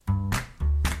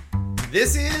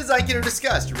This is Aikido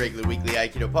Discussed, your regular weekly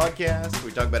Aikido podcast, where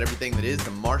we talk about everything that is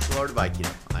the martial art of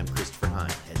Aikido. I'm Christopher Hine,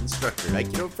 head instructor at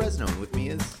Aikido Fresno, and with me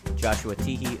is Joshua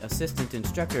Teehee, assistant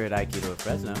instructor at Aikido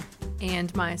Fresno.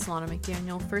 And Maya Solana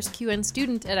McDaniel, first QN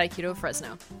student at Aikido Fresno.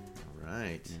 All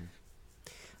right. Yeah.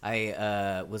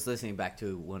 I was listening back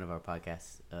to one of our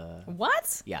podcasts.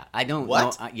 What? Yeah, I don't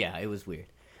What? know. Yeah, it was weird.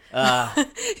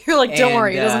 You're like, don't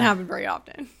worry, it doesn't happen very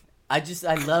often. I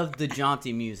love the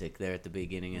jaunty music there at the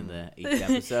beginning of each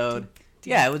episode.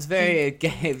 Yeah, it was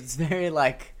very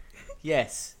like,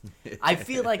 yes. I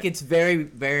feel like it's very,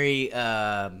 very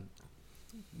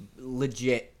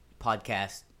legit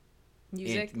podcast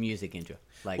music intro.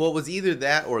 Like, Well, it was either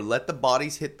that or Let the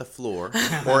Bodies Hit the Floor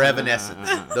or Evanescence.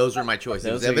 Those were my choices.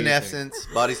 It was Those are your Evanescence,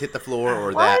 Bodies Hit the Floor,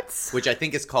 or What? that, which I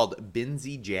think is called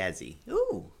Binzy Jazzy.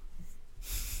 ooh.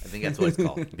 I think that's what it's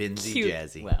called. Binzy Cute.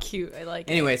 Jazzy. Well. Cute, I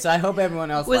like Anyway, so I hope everyone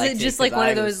else Was likes it just 'cause like one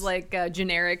of I those was- like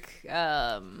generic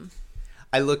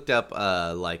I looked up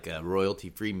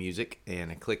royalty-free music,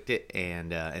 and I clicked it,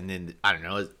 and then, I don't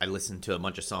know, I listened to a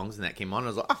bunch of songs, and that came on, and I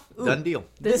was like, oh, done deal.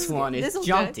 This one is good.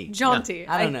 jaunty. Jaunty.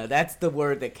 I don't know. That's the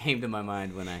word that came to my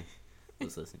mind when I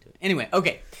was listening to it. Anyway,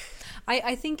 okay.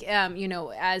 I think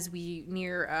as we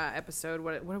near episode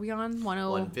what are we on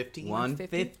 150?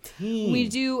 115. we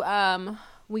do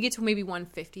we get to maybe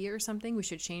 150 or something. We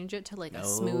should change it to like a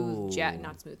smooth jazz,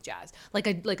 not smooth jazz, like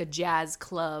a jazz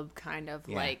club kind of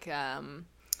like yeah,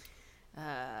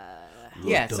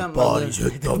 Let the some bodies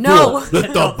hit the No. floor.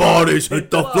 Let the bodies hit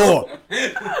the floor.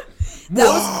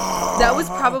 that was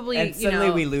probably and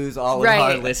suddenly we lose all of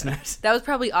Right. our listeners. that was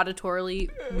probably auditorily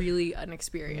really an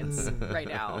experience right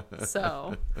now.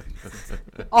 So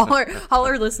all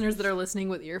our listeners that are listening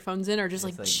with earphones in are just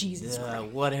like Jesus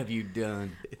Christ. What have you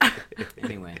done?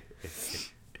 Anyway,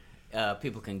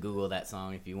 people can Google that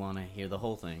song if you want to hear the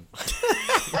whole thing.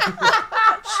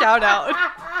 Shout out.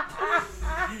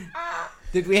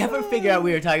 Did we ever figure out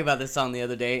we were talking about this song the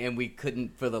other day and we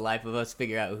couldn't for the life of us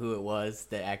figure out who it was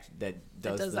that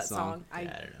does the that song? I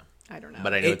don't know. I don't know.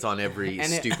 But I know it's on every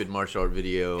and it- stupid martial art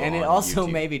video. And it on also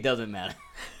YouTube. maybe doesn't matter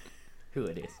who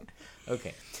it is.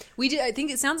 Okay. We did. I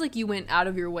think it sounds like you went out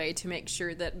of your way to make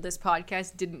sure that this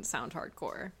podcast didn't sound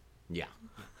hardcore. Yeah.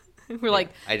 We're like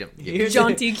I don't give Here's-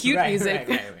 jaunty, cute Right, music.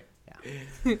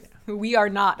 Right. We are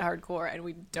not hardcore, and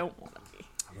we don't want to be.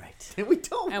 Right. We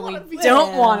don't And want we to be.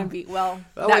 don't want to be. Well,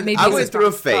 that may be I a went through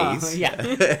a strong- phase. Oh, yeah. I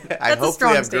That's a hopefully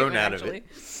strong I've grown statement, out actually. of it.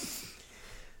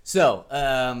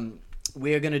 So,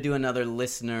 we are going to do another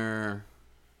listener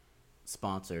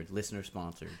sponsored. Listener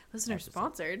episode.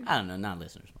 sponsored. I don't know, not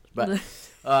listener sponsored,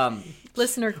 but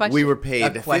Listener question. We were a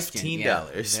paid question. $15. Yeah.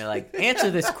 They're like,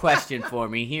 answer this question for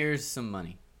me. Here's some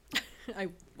money. I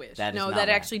wish. That is No, not that right.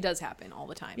 actually does happen all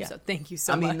the time. Yeah. So thank you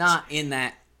so I much. mean, not in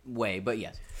that way, but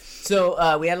yes.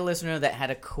 So we had a listener that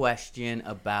had a question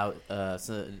about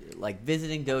like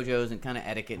visiting dojos and kind of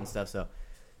etiquette and stuff. So,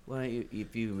 why don't you,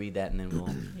 if you read that and then we'll.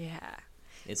 Yeah.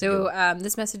 It's So good.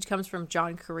 this message comes from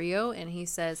John Carrillo, and he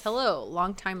says, "Hello,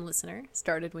 longtime listener.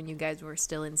 Started when you guys were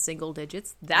still in single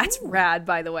digits. That's rad,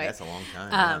 by the way." That's a long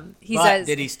time. He But says,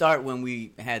 did he start when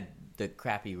we had the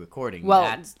crappy recording? "Well,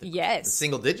 That's the, The yes,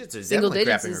 single digits is single definitely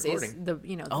digits crappy is recording.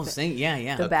 the Oh,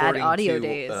 yeah. the bad According audio to,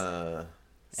 days.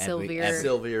 Sylvia,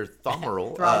 Sylvia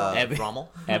Thrommel. Thrommel.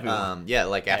 Everyone. Yeah,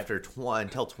 like after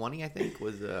until 20, I think,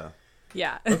 was...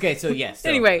 yeah. Okay, so yes. So,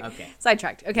 Anyway, okay.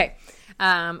 sidetracked. Okay.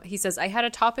 He says, I had a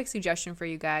topic suggestion for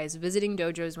you guys, visiting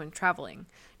dojos when traveling.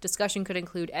 Discussion could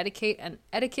include etiquette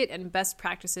and best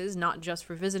practices, not just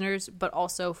for visitors, but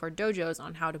also for dojos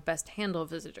on how to best handle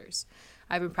visitors.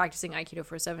 I've been practicing Aikido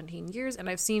for 17 years, and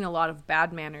I've seen a lot of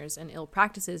bad manners and ill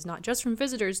practices, not just from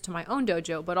visitors to my own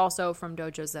dojo, but also from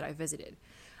dojos that I visited.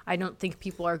 I don't think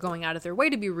people are going out of their way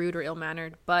to be rude or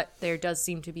ill-mannered, but there does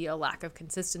seem to be a lack of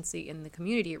consistency in the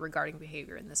community regarding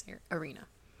behavior in this arena.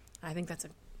 I think that's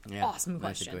an awesome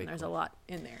that's a question. great There's question. a lot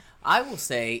in there. I will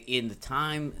say, in the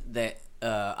time that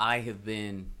I have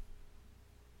been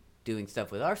doing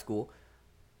stuff with our school,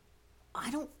 I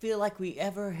don't feel like we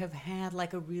ever have had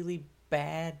like a really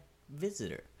bad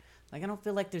visitor. Like, I don't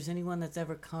feel like there's anyone that's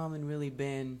ever come and really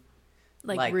been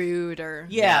Like rude or...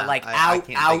 yeah, Yeah, like I out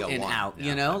can't think of and one. out. Yeah,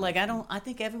 you know, I like I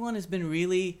think everyone has been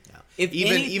really. Yeah. If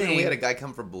Even anything, we had a guy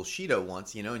come from Bushido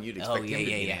once, and you'd expect yeah, him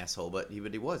to yeah, be yeah. an asshole, but he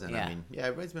wasn't. Yeah. I mean, yeah,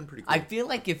 everybody's been pretty cool. I feel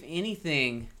like if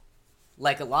anything,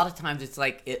 like a lot of times it's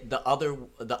like the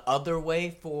other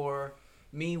way for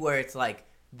me, where it's like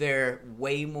they're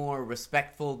way more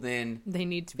respectful than They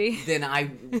need to be. than I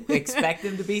expect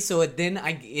them to be. So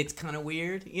it's kind of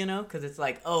weird, you know, because it's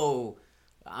like, oh,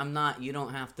 I'm not. You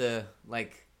don't have to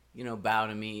bow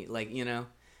to me, like, you know.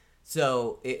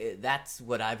 So that's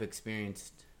what I've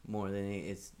experienced more than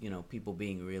it's people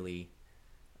being really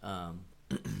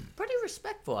pretty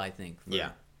respectful. I think.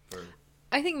 For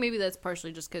I think maybe that's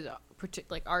partially just because,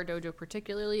 like, our dojo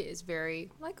particularly is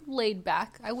very, like, laid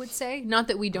back, I would say. Not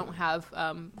that we don't have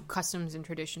customs and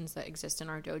traditions that exist in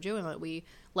our dojo and that we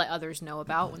let others know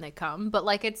about when they come. But,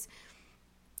 like,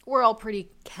 we're all pretty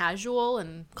casual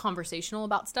and conversational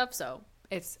about stuff. So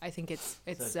I think it's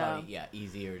probably,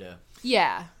 easier to.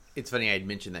 Yeah. It's funny, I had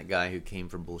mentioned that guy who came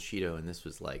from Bullshido, and this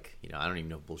was like, I don't even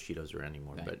know if Bullshido's around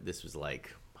anymore, right. But this was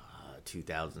like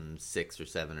 2006 or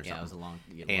 7 or something. Yeah, it was a long.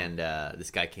 And this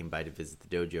guy came by to visit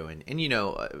the dojo, and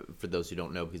for those who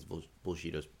don't know, because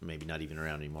Bullshido's maybe not even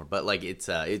around anymore, but like it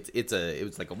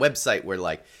was like a website where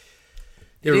like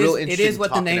they're real interested. It is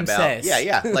what the name says.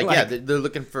 Yeah, like they're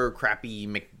looking for crappy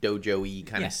McDojo-y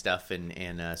kind of stuff,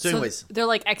 and so anyways, they're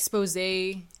like expose.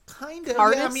 Kind of.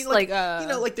 Artists, yeah, I mean,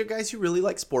 like they're guys who really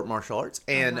like sport martial arts,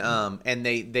 and and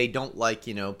they don't like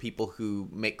people who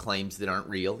make claims that aren't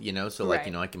real, So like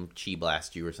right. I can chi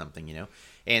blast you or something,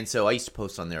 And so I used to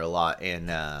post on there a lot, and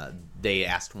they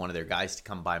asked one of their guys to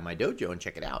come by my dojo and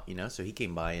check it out, So he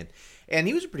came by, and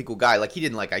he was a pretty cool guy. Like, he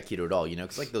didn't like Aikido at all,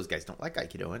 because like those guys don't like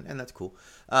Aikido, and that's cool.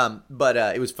 But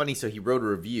it was funny. So he wrote a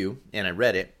review, and I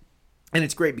read it. And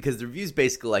it's great because the review's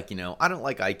basically like, I don't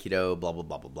like Aikido, blah, blah,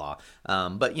 blah, blah, blah.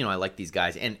 But, I like these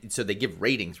guys. And so they give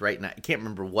ratings, right? And I can't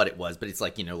remember what it was, but it's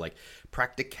like, like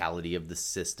practicality of the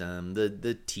system,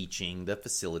 the teaching, the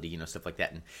facility, stuff like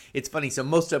that. And it's funny. So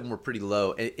most of them were pretty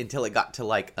low until it got to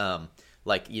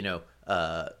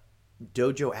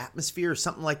dojo atmosphere or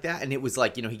something like that, and it was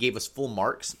like he gave us full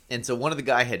marks, and so one of the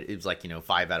guy it was like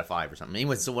 5 out of 5 or something.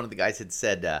 Anyway, so one of the guys had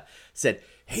said,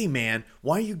 "Hey man,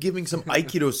 why are you giving some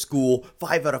Aikido school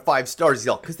 5 out of 5 stars?" He's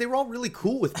all, because they were all really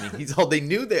cool with me. He's all, they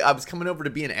knew that I was coming over to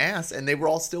be an ass, and they were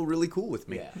all still really cool with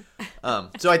me. Yeah.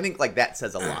 So I think like that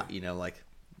says a lot, like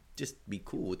just be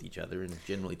cool with each other, and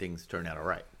generally things turn out all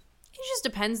right. It just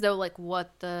depends though, like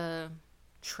what the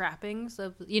trappings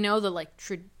of the like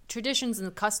traditions and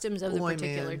the customs of the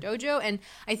particular dojo, and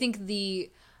I think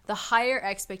the higher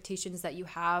expectations that you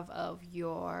have of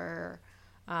your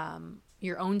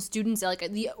own students, like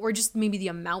or just maybe the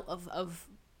amount of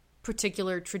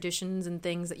particular traditions and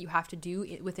things that you have to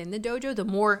do within the dojo, the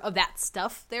more of that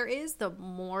stuff there is, the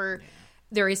more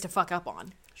there is to fuck up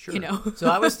on. Sure. So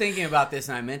I was thinking about this,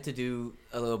 and I meant to do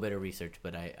a little bit of research,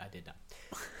 but I did not.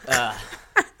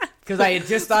 Because I had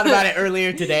just thought about it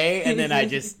earlier today, and then I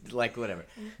just, whatever.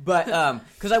 But,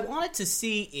 because I wanted to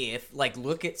see if,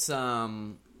 look at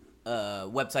some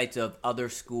websites of other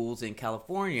schools in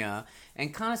California,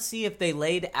 and kind of see if they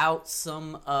laid out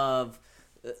some of,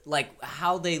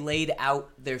 how they laid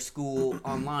out their school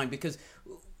online. Because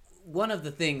one of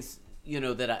the things,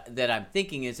 that I'm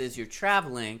thinking is, as you're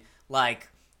traveling,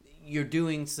 you're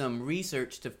doing some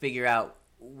research to figure out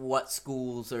what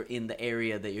schools are in the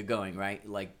area that you're going, right?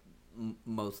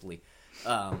 Mostly.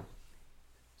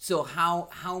 So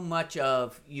how much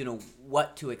of,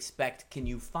 what to expect can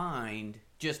you find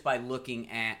just by looking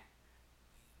at,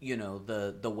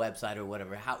 the website or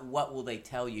whatever? What will they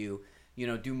tell you?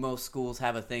 Do most schools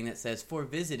have a thing that says for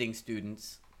visiting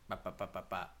students?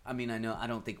 I mean, I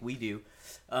don't think we do.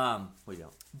 We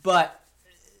don't. But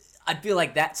I feel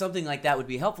like something like that would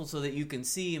be helpful so that you can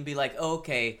see and be like, oh,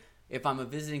 okay, if I'm a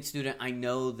visiting student, I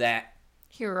know that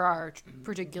here are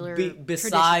particular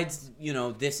besides,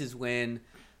 this is when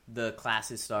the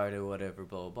classes start or whatever,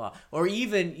 blah, blah, blah. Or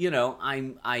even,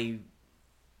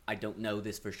 I don't know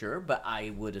this for sure, but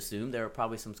I would assume there are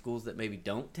probably some schools that maybe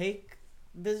don't take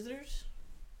visitors? ?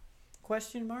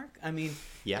 I mean,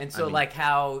 yeah. And so,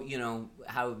 how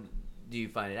do you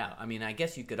find it out? I mean, I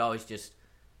guess you could always just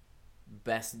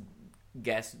best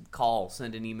guess,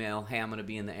 send an email, hey, I'm going to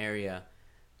be in the area,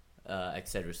 et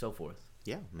cetera, so forth.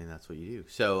 Yeah, I mean, that's what you do.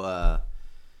 So,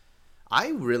 I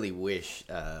really wish...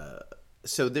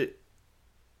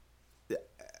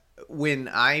 when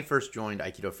I first joined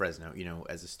Aikido Fresno,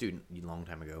 as a student a long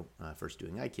time ago, first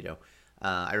doing Aikido,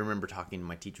 I remember talking to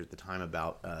my teacher at the time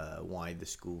about why the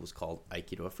school was called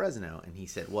Aikido Fresno. And he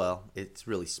said, well, it's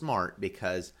really smart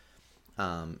because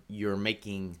you're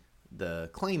making the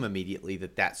claim immediately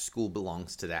that school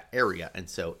belongs to that area. And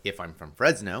so if I'm from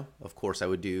Fresno, of course I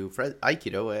would do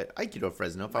Aikido at Aikido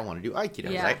Fresno if I want to do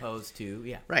Aikido, yeah. right? Opposed to,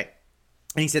 yeah. Right.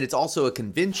 And he said it's also a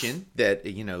convention that,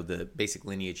 the basic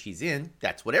lineage he's in,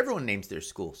 that's what everyone names their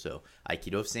school. So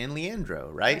Aikido of San Leandro,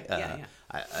 right? Yeah.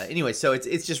 Anyway, so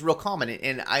it's just real common.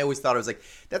 And I always thought, I was like,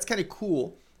 that's kind of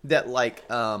cool that like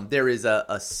there is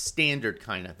a standard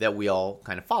kind of that we all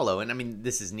kind of follow. And I mean,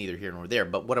 this is neither here nor there,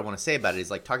 but what I want to say about it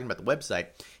is like talking about the website,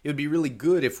 it would be really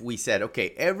good if we said,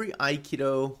 okay, every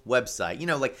Aikido website, you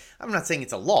know, like I'm not saying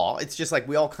it's a law, it's just like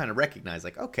we all kind of recognize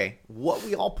like, okay, what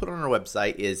we all put on our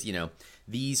website is, you know,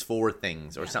 these 4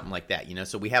 things or something like that, you know,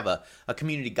 so we have a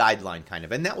community guideline kind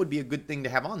of, and that would be a good thing to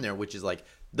have on there, which is like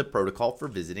the protocol for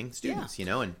visiting students, you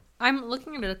know. And I'm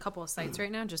looking at a couple of sites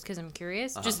right now just because I'm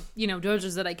curious. Just, you know,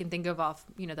 dojos that I can think of off,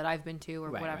 you know, that I've been to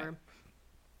or whatever.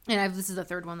 Right. And this is the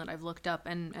third one that I've looked up,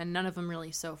 and none of them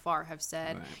really so far have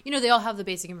said, you know, they all have the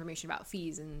basic information about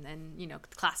fees and, you know,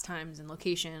 class times and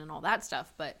location and all that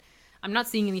stuff. But I'm not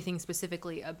seeing anything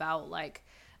specifically about, like,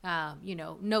 you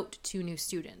know, note to new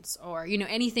students or, you know,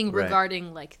 anything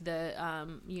regarding like the,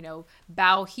 you know,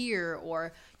 bow here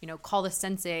or, you know, call the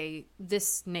sensei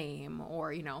this name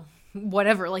or, you know,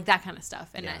 whatever, like that kind of stuff.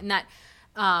 And that,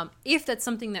 if that's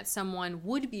something that someone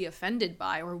would be offended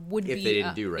by or would if be, they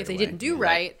didn't do right if they away. didn't do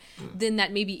right, then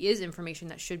that maybe is information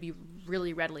that should be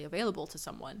really readily available to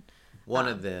someone. one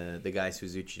of the guys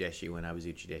who's Uchideshi when I was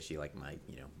Uchideshi, like my,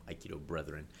 you know, Aikido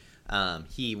brethren,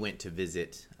 he went to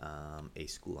visit a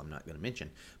school I'm not going to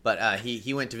mention, but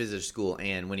he went to visit a school,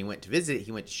 and when he went to visit,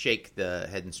 he went to shake the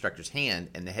head instructor's hand,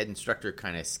 and the head instructor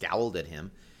kind of scowled at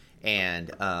him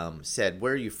and said,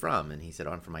 "Where are you from?" And he said,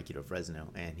 "Oh, I'm from Aikido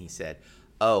Fresno." And he said,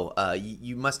 "Oh,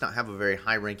 you must not have a very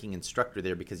high-ranking instructor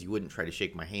there because you wouldn't try to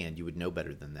shake my hand. You would know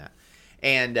better than that."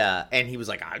 And he was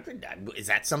like, "Is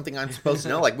that something I'm supposed to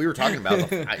know?" Like we were talking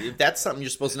about, if that's something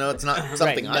you're supposed to know, it's not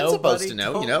something I'm supposed to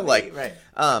know. You know, like,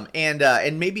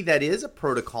 and maybe that is a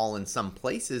protocol in some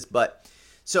places, but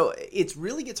so it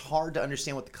really gets hard to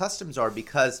understand what the customs are,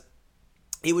 because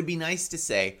it would be nice to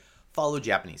say follow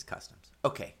Japanese customs,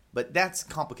 okay, but that's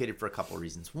complicated for a couple of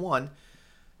reasons. One,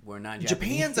 we're not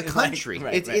Japan's a country.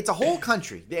 It's a whole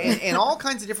country. And all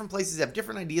kinds of different places have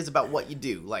different ideas about what you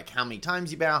do. Like how many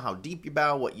times you bow, how deep you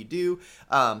bow, what you do.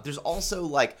 There's also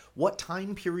like, what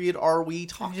time period are we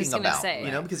talking about?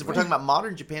 You know, because if we're talking about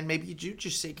modern Japan, maybe you do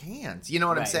just shake hands. You know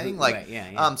what I'm saying? Like,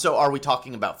 so are we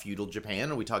talking about feudal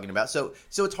Japan? Are we talking about, so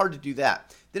it's hard to do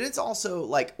that. Then it's also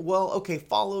like, well, okay,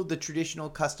 follow the traditional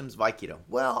customs of Aikido.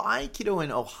 Well, Aikido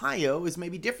in Ohio is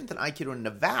maybe different than Aikido in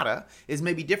Nevada, is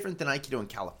maybe different than Aikido in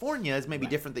California, is maybe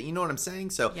different than, you know what I'm saying?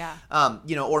 So,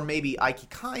 you know, or maybe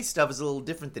Aikikai stuff is a little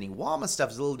different than Iwama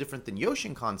stuff, is a little different than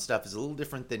Yoshinkan stuff, is a little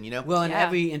different than, you know. Well, and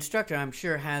every instructor, I'm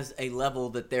sure, has a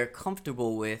level that they're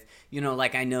comfortable with. You know,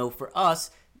 like I know for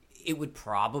us, it would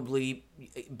probably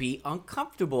be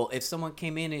uncomfortable if someone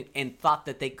came in and thought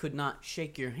that they could not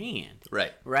shake your hand.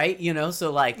 Right? You know,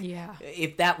 so like,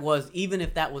 if that was, even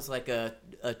if that was like a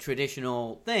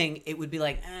traditional thing, it would be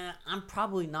like, I'm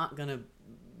probably not going to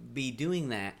be doing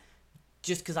that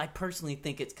just because I personally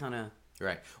think it's kind of...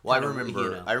 Right. Well,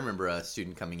 I remember a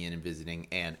student coming in and visiting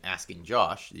and asking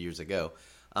Josh years ago,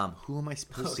 who am I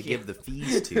supposed to give the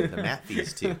fees to, the mat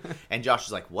fees to? And Josh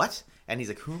is like, what? And he's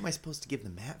like, who am I supposed to give the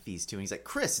mat fees to? And he's like,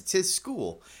 Chris, it's his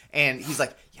school. And he's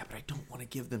like, yeah, but I don't want to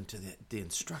give them to the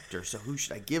instructor, so who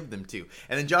should I give them to?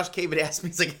 And then Josh came and asked me,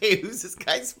 he's like, hey, who's this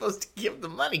guy supposed to give the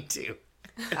money to?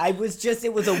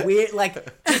 It was a weird, like,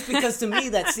 just because to me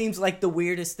that seems like the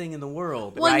weirdest thing in the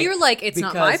world. Well, right? You're like, it's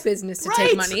not my business to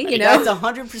take money, you know? That's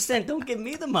 100%. Don't give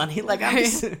me the money. Like, I'm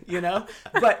just, you know?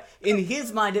 But in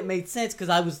his mind, it made sense because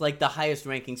I was like the highest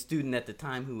ranking student at the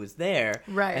time who was there.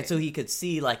 Right. And so he could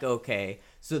see, like, okay,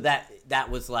 so that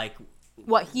was like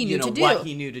what he knew to do. What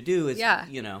he knew to do is,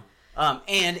 you know.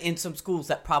 And in some schools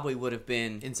that probably would have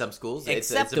been in some schools it's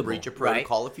a breach of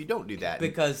protocol if you don't do that,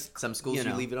 because some schools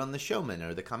you leave it on the shomen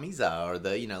or the kamiza or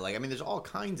the, you know, like, I mean, there's all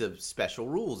kinds of special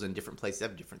rules, and different places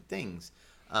have different things,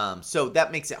 so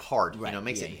that makes it hard, you know,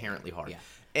 makes it inherently hard.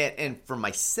 And for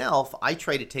myself, I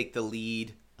try to take the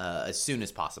lead as soon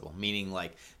as possible, meaning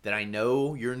like that I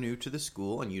know you're new to the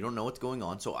school and you don't know what's going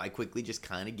on, so I quickly just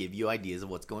kind of give you ideas of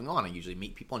what's going on. I usually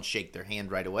meet people and shake their hand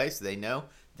right away so they know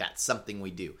that's something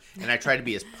we do. And I try to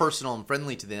be as personal and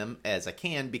friendly to them as I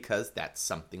can, because that's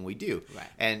something we do. Right.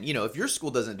 And, you know, if your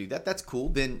school doesn't do that, that's cool.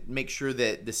 Then make sure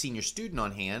that the senior student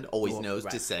on hand always knows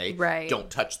to say, don't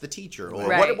touch the teacher, or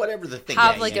whatever the thing is.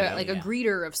 Have like a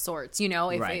greeter of sorts, you know.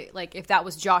 If that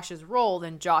was Josh's role,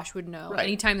 then Josh would know.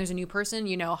 Anytime there's a new person,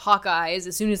 you know, Hawkeyes,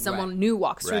 as soon as someone new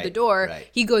walks through the door,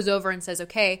 he goes over and says,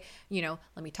 okay, you know,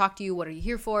 let me talk to you. What are you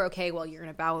here for? Okay, well, you're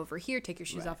going to bow over here. Take your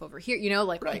shoes off over here. You know,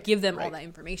 like give them all that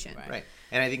information. Right.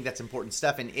 And I think that's important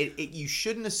stuff. And you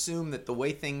shouldn't assume that the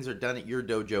way things are done at your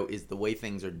dojo is the way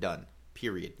things are done,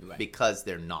 period. Because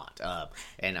they're not.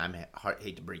 And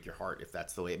hate to break your heart if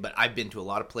that's the way. But I've been to a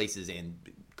lot of places, and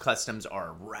customs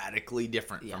are radically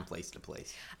different from place to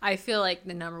place. I feel like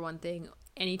the number one thing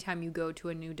anytime you go to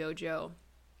a new dojo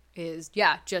is,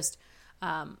 just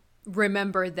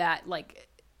remember that, like,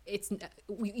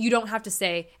 you don't have to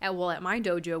say, at my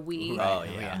dojo we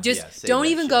just don't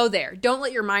even go there. Don't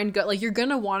let your mind go, like, you're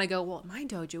gonna want to go, well, at my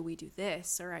dojo we do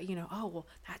this, or oh, well,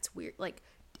 that's weird, like,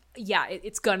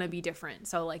 it's gonna be different,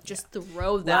 so, like, just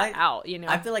throw that out.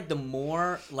 I feel like the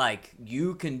more, like,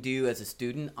 you can do as a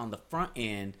student on the front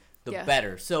end, the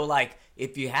better. So, like,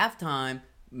 if you have time,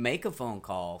 make a phone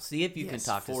call, see if you can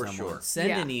talk to someone,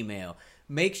 send an email.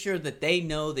 Make sure that they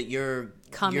know that you're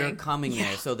coming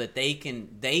there, so that they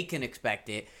can expect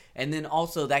it. And then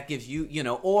also that gives you,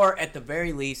 or at the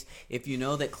very least, if you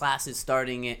know that class is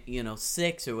starting at,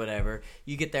 6 or whatever,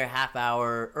 you get there half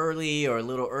hour early or a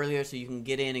little earlier, so you can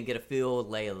get in and get a feel,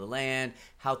 lay of the land,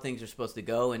 how things are supposed to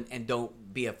go, and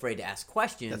don't be afraid to ask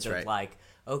questions. That's of right. Like,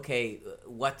 okay,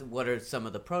 what are some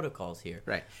of the protocols here?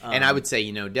 Right. And I would say,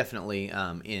 definitely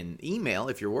in email,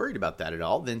 if you're worried about that at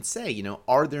all, then say,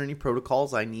 are there any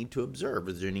protocols I need to observe?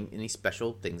 Is there any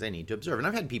special things I need to observe? And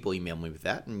I've had people email me with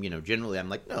that. And, generally I'm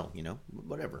like, no,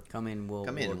 whatever. Come in,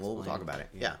 we'll talk about it.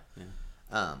 Yeah.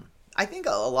 I think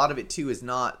a lot of it, too, is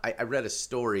not – I read a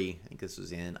story. I think this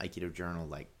was in Aikido Journal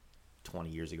like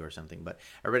 20 years ago or something. But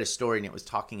I read a story, and it was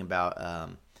talking about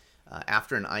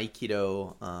after an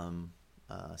Aikido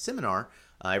seminar,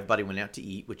 everybody went out to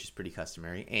eat, which is pretty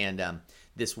customary, and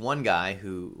this one guy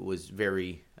who was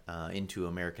very into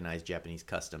Americanized Japanese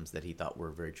customs that he thought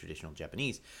were very traditional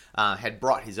Japanese had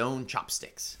brought his own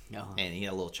chopsticks, and he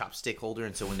had a little chopstick holder,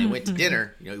 and so when they went to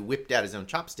dinner, he whipped out his own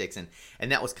chopsticks,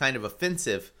 and that was kind of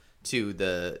offensive to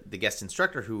the guest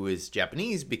instructor, who is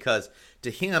Japanese, because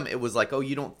to him it was like, oh,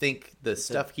 you don't think the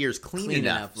stuff here is clean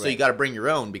enough, so you got to bring your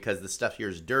own because the stuff here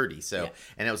is dirty. So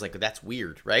and it was like, that's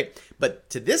weird, right?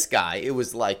 But to this guy it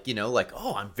was like,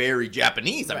 oh, I'm very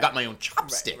Japanese, I've got my own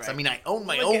chopsticks. I mean, I own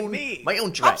my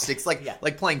own chopsticks,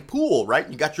 like playing pool, right?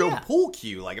 You got your own pool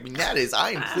cue, like, I mean, that is,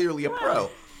 I am clearly a pro.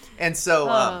 And so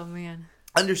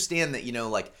understand that,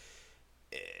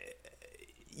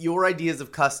 your ideas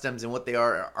of customs and what they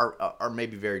are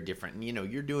maybe very different. And,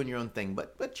 you're doing your own thing,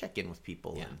 but check in with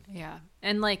people.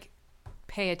 And like,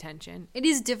 pay attention. It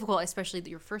is difficult, especially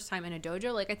your first time in a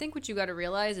dojo. Like, I think what you got to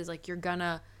realize is, like,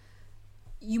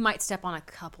 you might step on a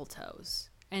couple toes.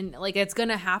 And, like, it's going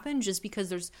to happen just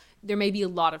because there may be a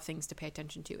lot of things to pay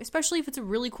attention to, especially if it's a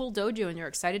really cool dojo and you're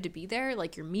excited to be there.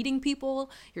 Like, you're meeting people,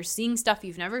 you're seeing stuff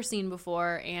you've never seen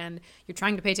before, and you're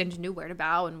trying to pay attention to where to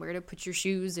bow and where to put your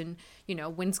shoes and,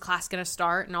 when's class going to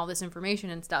start and all this information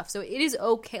and stuff. So it is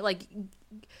okay. Like,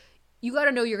 you got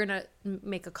to know you're going to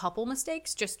make a couple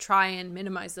mistakes. Just try and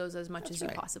minimize those as much as you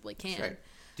possibly can. That's right.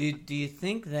 Do you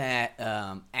think that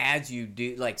as you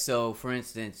do, like, so for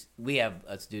instance, we have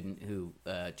a student who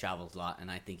travels a lot,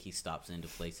 and I think he stops into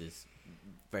places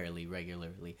fairly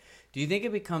regularly. Do you think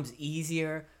it becomes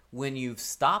easier when you've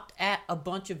stopped at a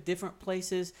bunch of different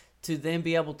places to then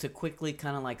be able to quickly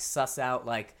kind of like suss out,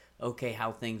 like, okay,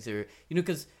 how things are,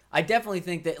 because I definitely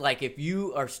think that, like, if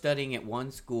you are studying at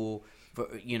one school for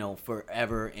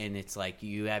forever, and it's like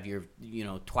you have your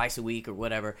twice a week or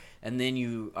whatever, and then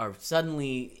you are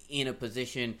suddenly in a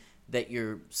position that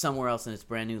you're somewhere else and it's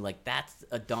brand new, like, that's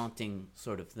a daunting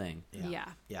sort of thing.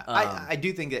 I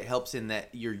do think it helps in that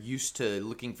you're used to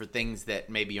looking for things that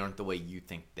maybe aren't the way you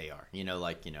think they are.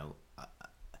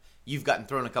 You've gotten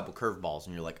thrown a couple curveballs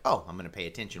and you're like, oh, I'm going to pay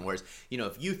attention. Whereas,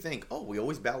 if you think, oh, we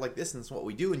always bow like this and that's what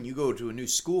we do, and you go to a new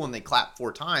school and they clap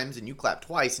 4 times and you clap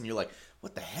twice and you're like,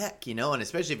 what the heck, and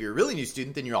especially if you're a really new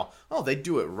student, then you're all, oh, they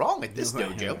do it wrong at this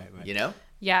dojo, right.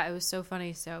 Yeah, it was so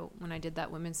funny. So when I did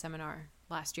that women's seminar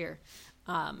last year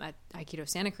at Aikido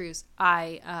Santa Cruz,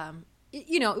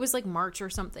 it was like March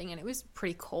or something, and it was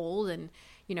pretty cold, and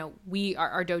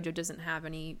our dojo doesn't have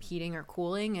any heating or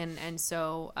cooling, and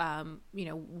so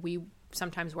we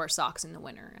sometimes wear socks in the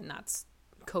winter, and that's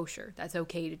kosher. That's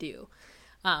okay to do.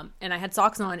 And I had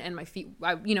socks on, and my feet,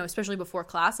 especially before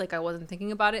class, like, I wasn't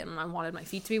thinking about it, and I wanted my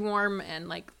feet to be warm, and,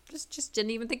 like, just didn't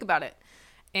even think about it.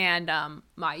 And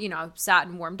I sat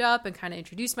and warmed up and kind of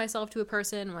introduced myself to a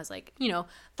person, and was like,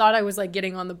 thought I was, like,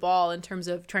 getting on the ball in terms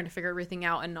of trying to figure everything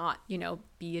out and not,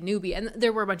 be a newbie. And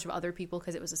there were a bunch of other people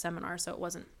because it was a seminar, so it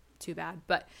wasn't too bad.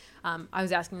 But I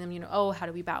was asking them, oh, how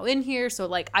do we bow in here? So,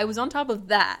 like, I was on top of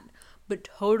that, but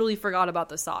totally forgot about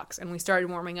the socks. And we started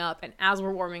warming up, and as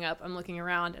we're warming up, I'm looking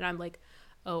around, and I'm like,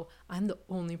 oh, I'm the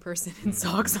only person in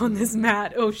socks on this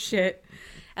mat. Oh, shit.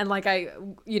 And, like, I,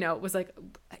 was like,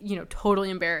 totally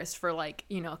embarrassed for like,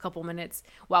 a couple minutes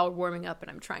while we're warming up, and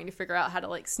I'm trying to figure out how to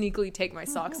like sneakily take my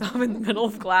socks off in the middle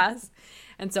of class.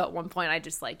 And so at one point I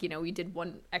just like, we did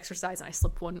one exercise and I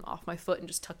slipped one off my foot and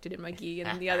just tucked it in my gi, and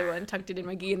then the other one tucked it in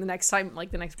my gi, and the next time,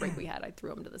 like the next break we had, I threw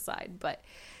them to the side. But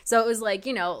so it was like,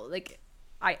 like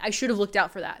I should have looked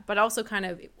out for that, but also kind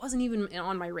of, it wasn't even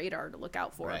on my radar to look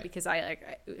out for it, because it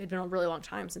had been a really long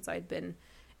time since I had been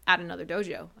at another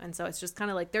dojo. And so it's just kind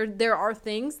of like there are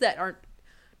things that aren't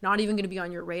not even going to be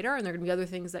on your radar, and there are going to be other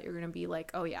things that you're going to be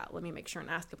like, oh yeah, let me make sure and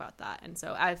ask about that. And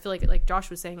so I feel like Josh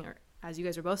was saying, or as you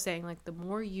guys are both saying, like the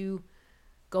more you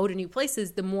go to new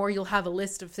places, the more you'll have a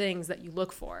list of things that you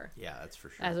look for. Yeah, that's for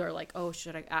sure. As are like, oh,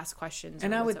 should I ask questions?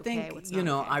 And I would okay, think, what's not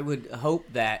okay? I would hope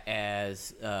that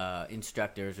as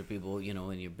instructors or people,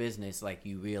 in your business, like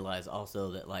you realize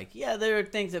also that like, yeah, there are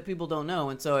things that people don't know.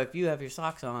 And so if you have your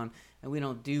socks on and we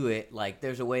don't do it, like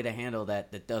there's a way to handle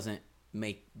that doesn't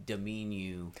demean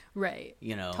you. Right.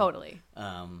 Totally.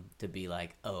 To be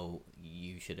like, oh,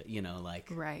 you should, like.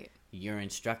 Right. Your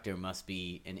instructor must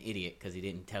be an idiot because he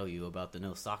didn't tell you about the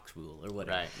no socks rule or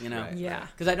whatever. Right. Right. Yeah.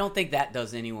 Because I don't think that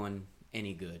does anyone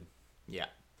any good. Yeah.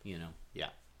 Yeah.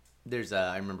 There's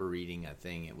I remember reading a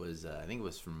thing. It was I think it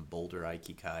was from Boulder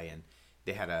Aikikai, and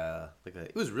they had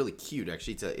it was really cute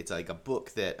actually. It's like a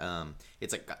book that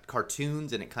it's like got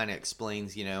cartoons, and it kind of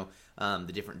explains the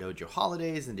different dojo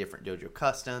holidays and different dojo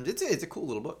customs. It's a cool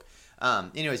little book.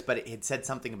 Anyways, but it had said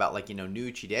something about like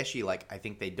new Uchideshi, like I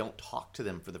think they don't talk to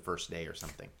them for the first day or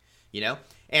something.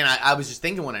 And I was just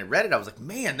thinking when I read it, I was like,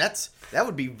 man, that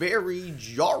would be very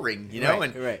jarring,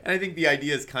 Right. And I think the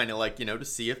idea is kind of like, to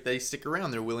see if they stick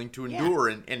around, they're willing to endure,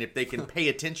 and if they can pay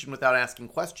attention without asking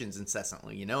questions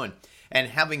incessantly, and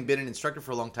having been an instructor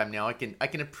for a long time now, I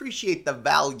can appreciate the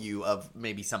value of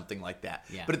maybe something like that.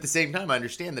 Yeah. But at the same time, I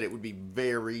understand that it would be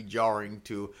very jarring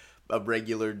to a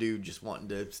regular dude just wanting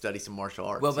to study some martial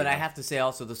arts. Well, but I have to say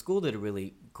also the school did a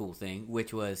really cool thing,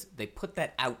 which was they put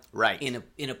that out in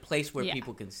a place where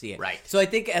people can see it. Right. So I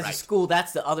think as a school,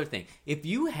 that's the other thing. If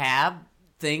you have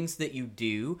things that you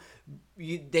do,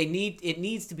 it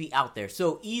needs to be out there.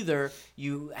 So either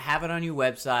you have it on your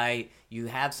website, you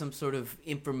have some sort of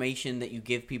information that you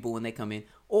give people when they come in,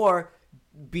 or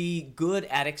be good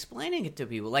at explaining it to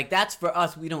people. Like that's for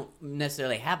us, we don't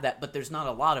necessarily have that, but there's not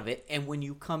a lot of it. And when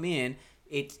you come in,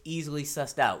 it's easily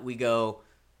sussed out. We go,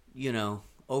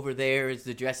 over there is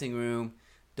the dressing room.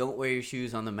 Don't wear your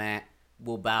shoes on the mat.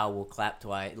 We'll bow, we'll clap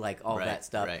twice, like all that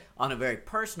stuff on a very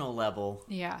personal level.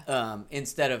 Yeah.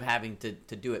 Instead of having to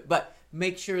do it, but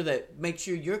make sure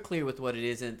you're clear with what it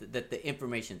is and that the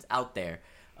information's out there.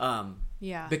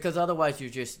 Because otherwise you're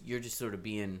just sort of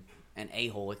being an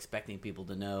a-hole expecting people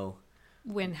to know.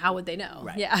 How would they know?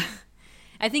 Right. Yeah.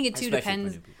 I think it too Especially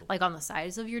depends, for new people. like on the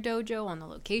size of your dojo, on the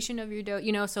location of your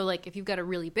dojo. So like if you've got a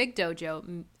really big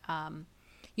dojo,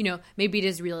 maybe it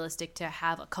is realistic to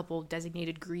have a couple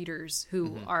designated greeters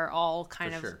who are all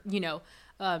kind of,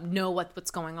 know what's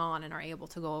going on and are able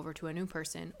to go over to a new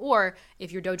person. Or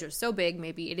if your dojo is so big,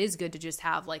 maybe it is good to just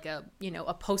have like a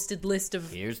posted list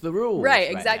of here's the rules.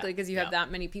 Right, exactly, because you have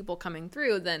that many people coming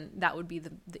through, then that would be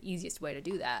the easiest way to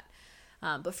do that.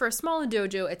 But for a smaller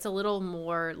dojo, it's a little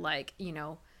more like,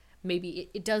 maybe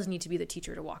it does need to be the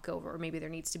teacher to walk over, or maybe there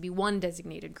needs to be one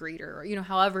designated greeter, or,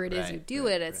 however it is you do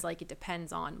it. It's like it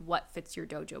depends on what fits your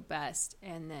dojo best.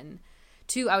 And then,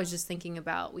 two, I was just thinking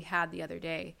about, we had the other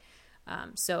day,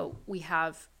 so we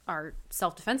have our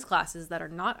self-defense classes that are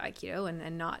not Aikido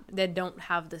and that don't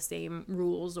have the same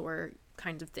rules or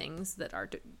kinds of things that our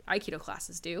Aikido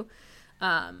classes do.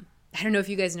 I don't know if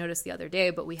you guys noticed the other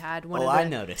day, but we had one of the... I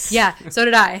noticed. Yeah, so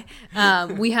did I.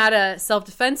 We had a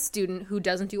self-defense student who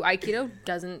doesn't do Aikido,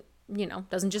 doesn't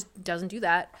do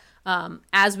that.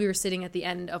 As we were sitting at the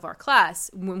end of our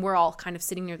class, when we're all kind of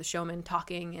sitting near the shomen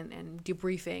talking and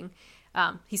debriefing,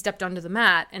 he stepped onto the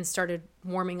mat and started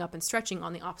warming up and stretching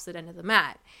on the opposite end of the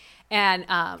mat. And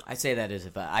I say that as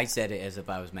if I said it as if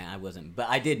I was mad. I wasn't, but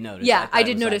I did notice. Yeah, I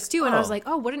did notice too, and I was like,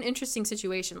 "Oh, what an interesting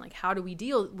situation! Like, how do we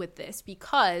deal with this?"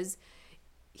 Because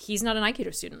he's not an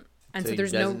Aikido student, and so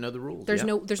there's doesn't know the rules. There's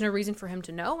no reason for him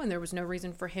to know, and there was no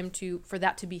reason for him for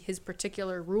that to be his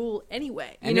particular rule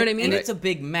anyway. You know what I mean? And it's a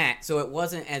big mat, so it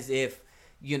wasn't as if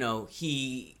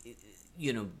he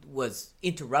was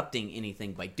interrupting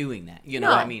anything by doing that. You know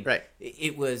what I mean? Right.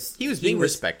 It was... He was being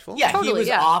respectful. Yeah, totally, he was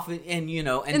off and in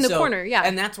the corner, yeah.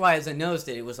 And that's why as I noticed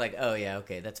it was like, oh yeah,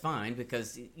 okay, that's fine,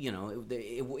 because,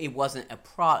 it wasn't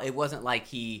it wasn't like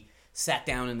he sat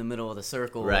down in the middle of the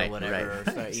circle or whatever.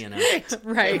 Or,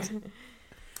 Right.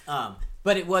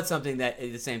 But it was something that,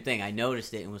 the same thing, I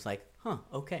noticed it and was like, huh,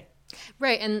 okay.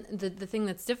 Right, and the thing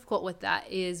that's difficult with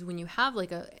that is when you have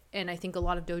and I think a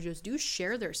lot of dojos do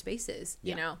share their spaces,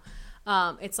 you know.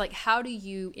 It's like, how do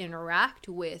you interact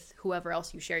with whoever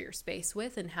else you share your space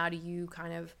with, and how do you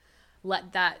kind of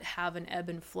let that have an ebb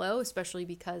and flow, especially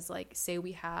because, like, say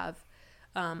we have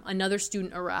another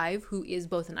student arrive who is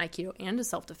both an Aikido and a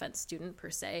self-defense student per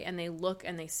se, and they look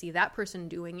and they see that person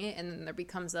doing it, and then there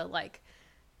becomes a, like,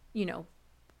 you know,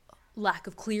 lack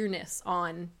of clearness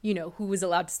on, you know, who is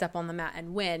allowed to step on the mat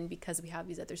and when, because we have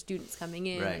these other students coming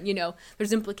in. Right. And, you know,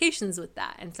 there's implications with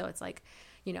that. And so it's like,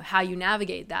 you know, how you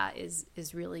navigate that is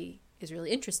really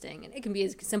interesting. And it can be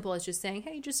as simple as just saying,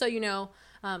 hey, just so you know,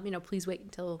 please wait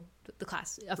until the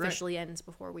class officially ends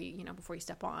before you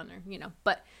step on, or, you know,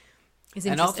 but it's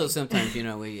interesting. And also sometimes, you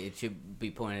know, it should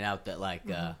be pointed out that, like,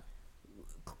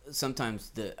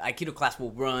 sometimes the Aikido class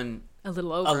will run a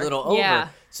little over. Yeah.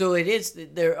 So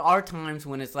there are times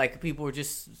when it's like people are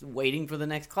just waiting for the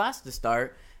next class to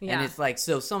start. Yeah. And it's like,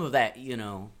 so some of that, you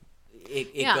know,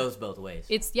 it goes both ways.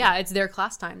 It's their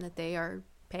class time that they are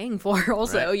paying for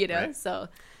also, right, you know, right. So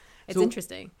it's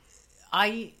interesting.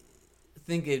 I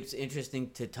think it's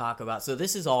interesting to talk about. So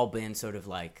this has all been sort of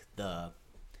like the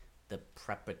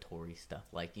preparatory stuff,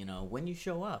 like, you know, when you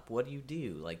show up, what do you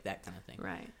do, like that kind of thing.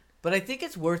 Right. But I think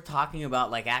it's worth talking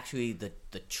about, like, actually the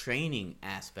training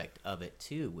aspect of it,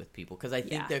 too, with people. Because I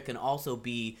think there can also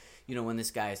be, you know, when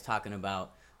this guy is talking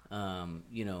about,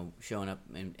 you know, showing up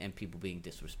and people being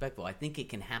disrespectful, I think it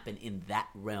can happen in that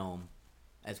realm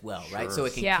as well, sure. Right? So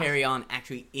it can carry on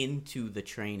actually into the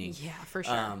training. Yeah, for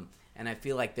sure. And I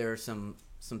feel like there are some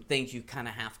things you kind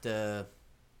of have to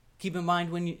keep in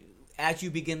mind as you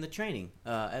begin the training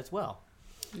as well.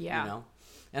 Yeah. You know?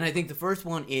 And I think the first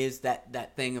one is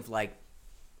that thing of, like,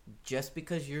 just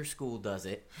because your school does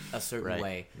it a certain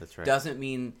way doesn't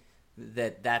mean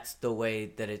that that's the way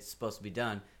that it's supposed to be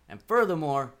done. And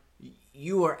furthermore,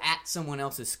 you are at someone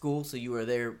else's school, so you are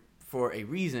there for a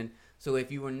reason. So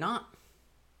if you are not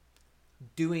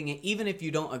doing it, even if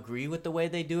you don't agree with the way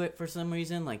they do it for some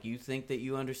reason, like you think that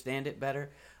you understand it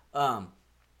better,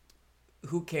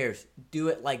 who cares? Do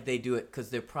it like they do it, because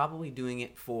they're probably doing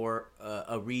it for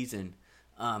a reason.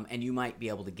 And you might be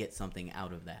able to get something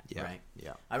out of that, right?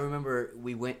 Yeah. I remember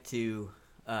we went to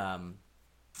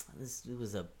it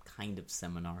was a kind of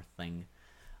seminar thing.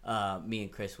 Me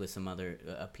and Chris with some other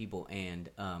people, and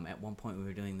at one point we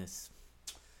were doing this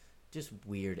just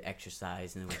weird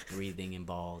exercise, and there was breathing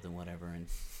involved and whatever. And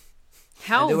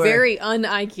very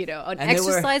un-Aikido, an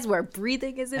exercise where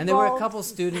breathing is involved. And there were a couple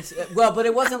students. Well, but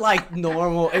it wasn't like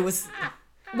normal. It was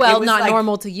not like,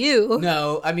 normal to you.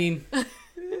 No, I mean.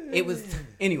 It was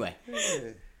anyway,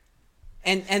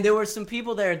 and there were some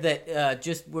people there that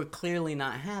just were clearly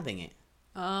not having it.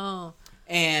 Oh,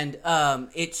 and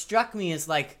it struck me as,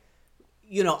 like,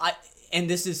 you know,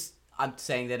 I'm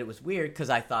saying that it was weird because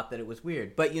I thought that it was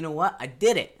weird, but you know what? I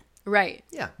did it. Right.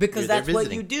 Yeah. Because that's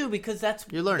what you do. Because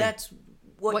you're learning. That's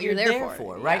what you're there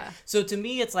for, right? Yeah. So to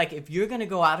me, it's like, if you're going to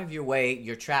go out of your way,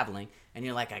 you're traveling. And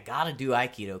you're like, I gotta do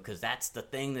Aikido because that's the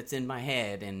thing that's in my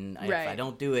head, and if I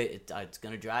don't do it, it's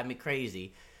gonna drive me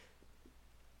crazy.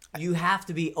 You have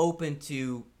to be open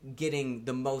to getting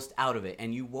the most out of it,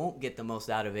 and you won't get the most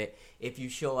out of it if you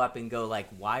show up and go like,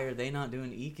 why are they not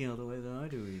doing Ikkyo the way that I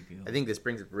do Ikkyo? I think this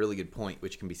brings up a really good point,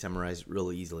 which can be summarized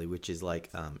really easily, which is like,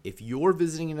 if you're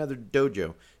visiting another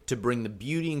dojo to bring the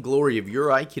beauty and glory of your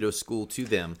Aikido school to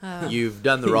them, you've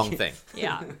done the wrong thing.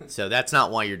 Yeah. So that's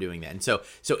not why you're doing that. And so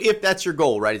if that's your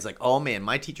goal, right, it's like, oh man,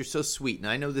 my teacher's so sweet, and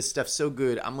I know this stuff's so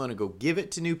good, I'm going to go give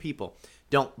it to new people.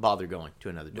 Don't bother going to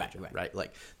another dojo, right?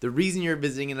 Like, the reason you're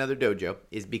visiting another dojo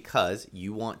is because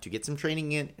you want to get some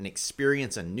training in and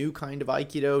experience a new kind of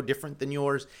Aikido different than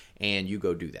yours, and you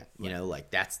go do that. You know,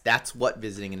 like, that's what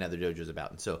visiting another dojo is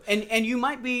about. And so, and you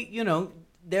might be, you know,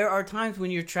 there are times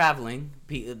when you're traveling.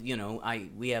 You know,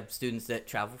 we have students that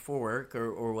travel for work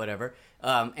or whatever,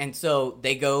 and so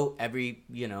they go every,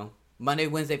 you know, Monday,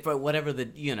 Wednesday, Friday, whatever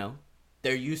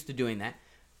they're used to doing that.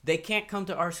 They can't come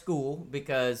to our school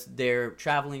because they're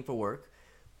traveling for work,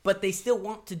 but they still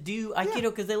want to do Aikido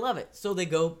because they love it. So they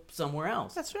go somewhere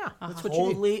else. That's what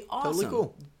totally you do. Awesome. Totally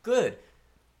cool. Good.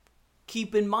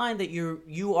 Keep in mind that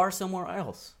you are somewhere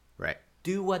else. Right.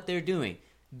 Do what they're doing.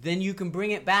 Then you can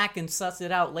bring it back and suss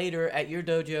it out later at your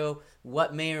dojo,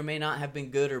 what may or may not have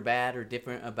been good or bad or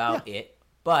different about it.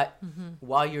 But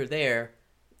while you're there,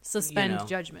 suspend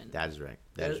judgment. That is right.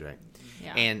 That is right.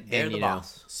 Yeah. And the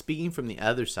boss. Speaking from the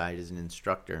other side as an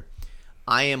instructor,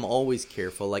 I am always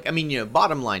careful. Like, I mean, you know,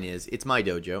 bottom line is, it's my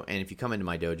dojo, and if you come into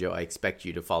my dojo, I expect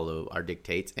you to follow our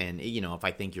dictates. And, you know, if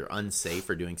I think you're unsafe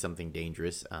or doing something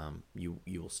dangerous, you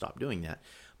will stop doing that.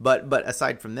 But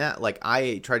aside from that, like,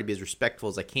 I try to be as respectful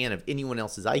as I can of anyone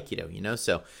else's Aikido, you know?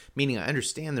 So, meaning I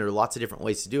understand there are lots of different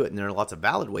ways to do it, and there are lots of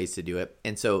valid ways to do it.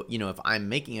 And so, you know, if I'm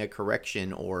making a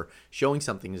correction or showing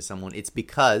something to someone, it's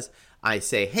because I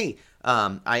say, hey,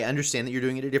 I understand that you're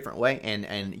doing it a different way,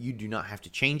 and you do not have to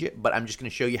change it, but I'm just going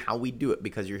to show you how we do it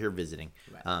because you're here visiting.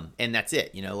 Right. And that's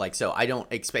it, you know? Like, so I don't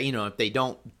expect, you know, if they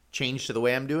don't change to the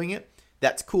way I'm doing it,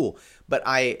 that's cool. But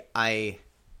I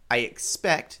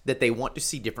expect that they want to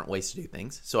see different ways to do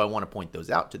things, so I want to point those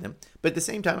out to them. But at the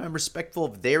same time, I'm respectful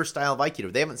of their style of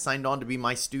Aikido. They haven't signed on to be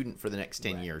my student for the next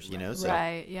 10 years, you know? So.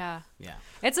 Right, yeah.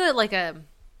 It's a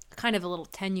kind of a little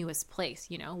tenuous place,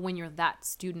 you know, when you're that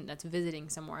student that's visiting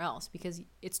somewhere else, because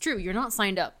it's true, you're not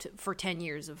signed up for 10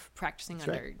 years of practicing that's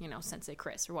under, right. you know, Sensei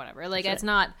Chris or whatever. Like, it's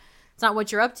not what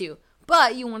you're up to,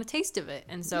 but you want a taste of it.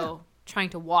 And so trying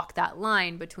to walk that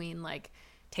line between, like,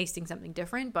 tasting something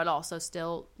different, but also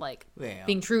still, like,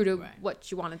 being true to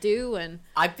what you want to do. And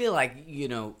I feel like, you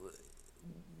know,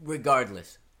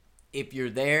 regardless, if you're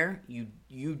there,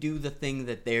 you do the thing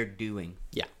that they're doing.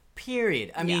 Yeah.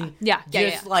 Period. I mean,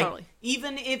 just like, totally.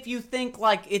 Even if you think,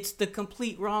 like, it's the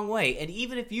complete wrong way, and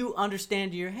even if you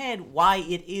understand in your head why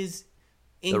it is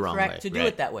incorrect to do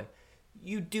it that way,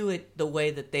 you do it the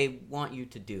way that they want you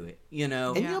to do it, you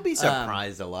know? And you'll be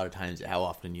surprised a lot of times at how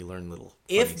often you learn little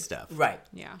funny stuff. Right.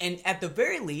 Yeah. And at the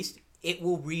very least, it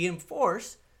will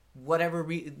reinforce whatever,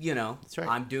 you know, that's right.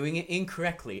 I'm doing it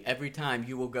incorrectly. Every time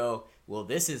you will go, well,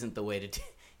 this isn't the way to do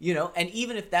you know? And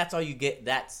even if that's all you get,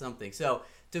 that's something. So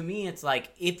to me, it's like,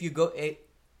 if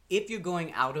you're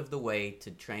going out of the way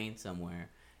to train somewhere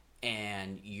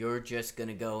and you're just going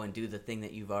to go and do the thing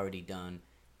that you've already done,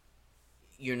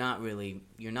 you're not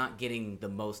getting the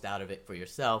most out of it for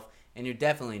yourself, and you're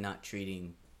definitely not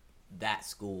treating that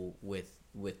school with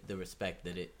the respect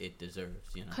that it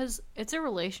deserves, you know? Because it's a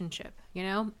relationship, you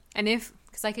know? And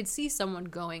because I could see someone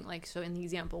going, like, so in the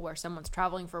example where someone's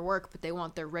traveling for work, but they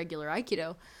want their regular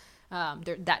Aikido,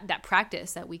 that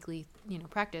practice, that weekly, you know,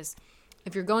 practice.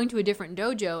 If you're going to a different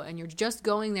dojo and you're just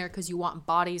going there because you want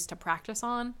bodies to practice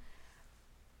on,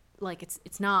 like,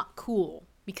 it's not cool.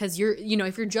 Because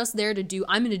if you're just there to do,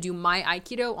 I'm going to do my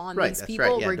Aikido on these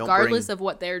people, regardless of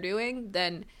what they're doing,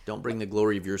 then don't bring the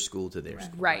glory of your school to theirs.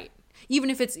 Right. Even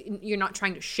if you're not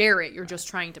trying to share it, you're just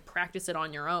trying to practice it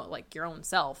on your own, like your own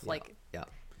self. Yeah. Like,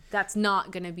 that's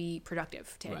not going to be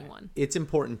productive to anyone. It's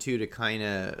important too to kind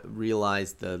of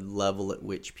realize the level at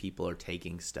which people are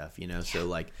taking stuff, you know? Yeah. So,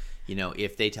 like, you know,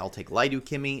 if they all take light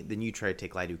ukemi, then you try to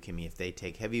take light ukemi. If they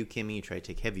take heavy ukemi, you try to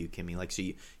take heavy ukemi. Like, so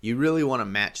you really want to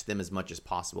match them as much as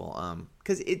possible,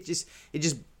 because it just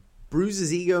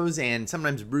bruises egos and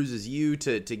sometimes bruises you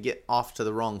to get off to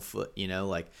the wrong foot, you know?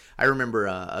 Like, I remember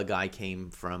a guy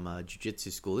came from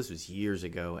jiu-jitsu school. This was years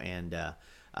ago, and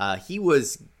he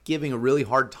was giving a really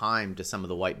hard time to some of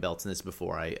the white belts, and this is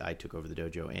before I took over the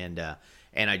dojo,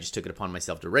 and I just took it upon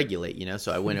myself to regulate, you know?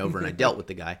 So I went over and I dealt with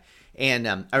the guy. And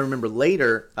I remember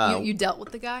later... you dealt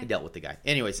with the guy? I dealt with the guy.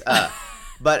 Anyways,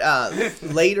 but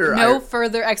later... No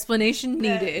further explanation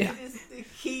needed.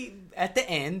 At the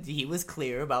end, he was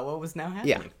clear about what was now happening.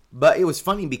 Yeah, but it was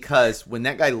funny because when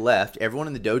that guy left, everyone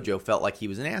in the dojo felt like he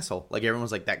was an asshole. Like, everyone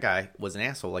was like, that guy was an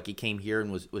asshole. Like, he came here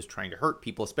and was trying to hurt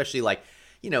people, especially, like,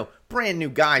 you know, brand new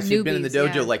guys who'd been in the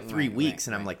dojo like 3 weeks.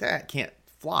 And I'm like, that can't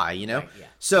fly, you know? Right, yeah.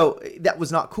 So that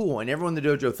was not cool. And everyone in the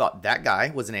dojo thought that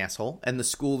guy was an asshole. And the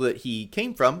school that he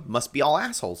came from must be all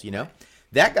assholes, you know? Right.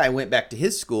 That guy went back to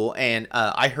his school. And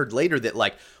I heard later that,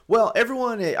 like, well,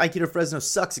 everyone at Aikido Fresno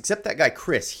sucks except that guy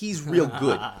Chris. He's real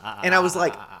good. And I was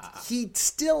like, he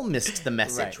still missed the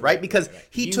message, right? Because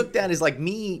he took that as, like,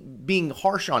 me being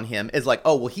harsh on him as, like,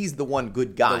 oh, well, he's the one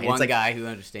good guy. The one guy who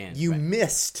understands. You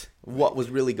missed what was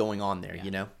really going on there,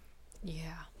 you know?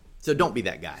 Yeah. So don't be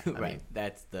that guy. Right.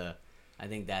 I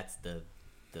think that's the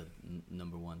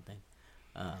number one thing.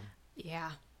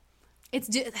 Yeah.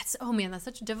 That's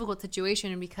such a difficult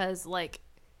situation because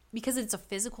it's a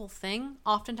physical thing.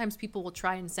 Oftentimes people will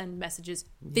try and send messages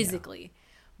physically.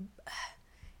 Yeah.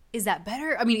 Is that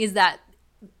better? I mean,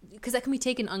 because that can be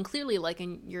taken unclearly, like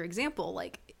in your example,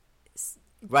 like...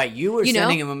 Right, you were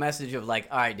sending him a message of like,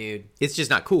 all right, dude. It's just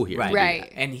not cool here.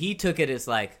 Right. And he took it as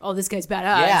like... Oh, this guy's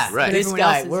badass. Yeah, right. This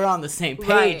guy, we're on the same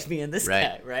page, me and this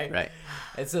guy, right? Right.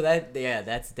 And so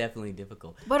that's definitely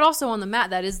difficult. But also on the mat,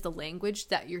 that is the language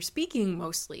that you're speaking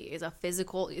mostly. It's a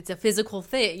physical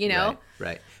thing, you know?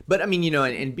 Right. But I mean, you know,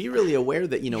 and be really aware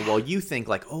that, you know, while you think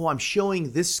like, oh, I'm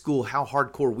showing this school how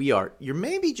hardcore we are, you're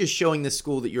maybe just showing this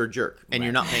school that you're a jerk and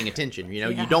you're not paying attention. You know,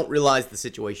 you don't realize the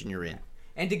situation you're in.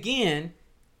 And again...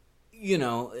 You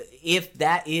know, if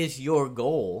that is your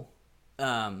goal,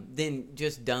 then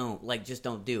just don't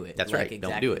do it. That's like, right. Exactly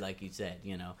Don't do it. like you said,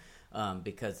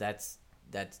 because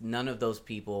that's none of those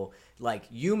people. Like,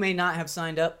 you may not have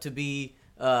signed up to be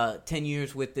 10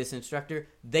 years with this instructor.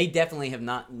 They definitely have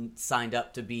not signed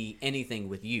up to be anything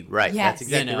with you. Right. Yes. That's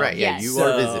exactly You know, right. Yeah, yes. you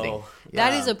So, are visiting.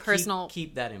 That Yeah. is a personal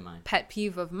Keep that in mind. pet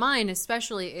peeve of mine,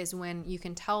 especially, is when you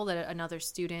can tell that another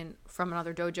student from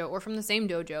another dojo or from the same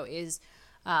dojo is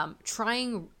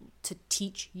trying to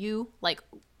teach you, like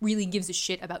really gives a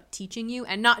shit about teaching you,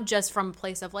 and not just from a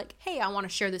place of like, hey, I want to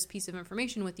share this piece of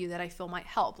information with you that I feel might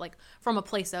help, like from a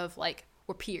place of like,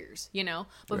 we're peers,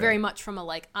 but very much from a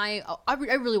like, I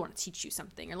really want to teach you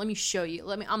something, or let me show you,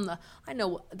 I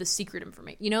know the secret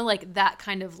information, like that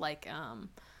kind of like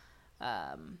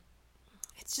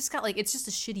it's just got like, it's just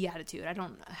a shitty attitude. I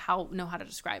don't know how to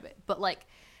describe it, but like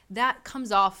that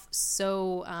comes off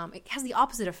so it has the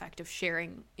opposite effect of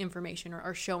sharing information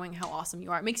or showing how awesome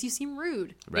you are. It makes you seem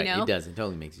rude, Right. It does. It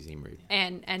totally makes you seem rude.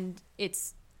 and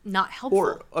it's not helpful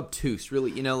Or obtuse,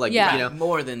 really.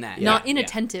 More than that. not Yeah.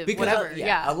 inattentive, Because, whatever.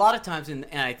 A lot of times, and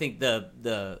I think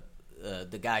the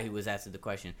guy who was asking the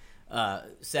question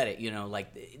said it.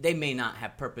 Like, they may not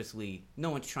have purposely.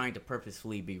 No one's trying to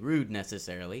purposefully be rude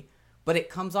necessarily, but it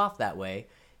comes off that way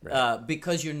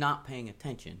because you're not paying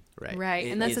attention. Right.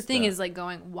 And that's the thing is like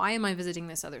going, why am I visiting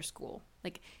this other school?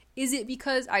 Like, is it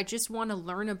because I just want to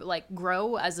learn, like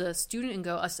grow as a student and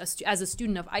go as a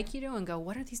student of Aikido and go,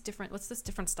 what's this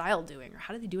different style doing? Or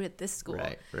how do they do it at this school?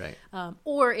 Right.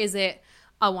 Or is it,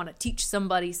 I want to teach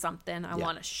somebody something. I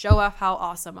want to show off how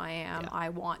awesome I am. Yeah. I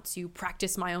want to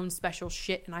practice my own special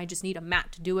shit, and I just need a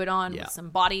mat to do it on with some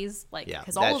bodies. Like,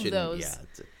 because all of those. Yeah,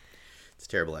 it's a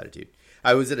terrible attitude.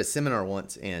 I was at a seminar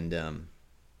once, and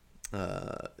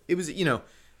it was,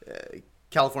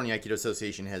 California Aikido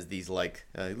Association has these like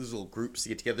these little groups to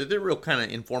get together. They're real kind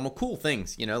of informal, cool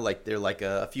things, like they're like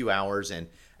a few hours,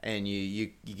 and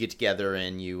you get together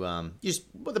and you just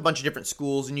with a bunch of different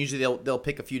schools, and usually they'll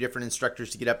pick a few different instructors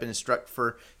to get up and instruct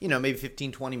for maybe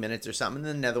 15-20 minutes or something, and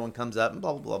then another one comes up and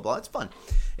blah blah blah blah. It's fun.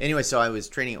 Anyway, so I was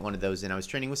training at one of those, and I was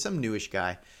training with some newish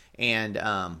guy, and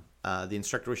the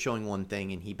instructor was showing one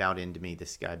thing, and he bowed into me.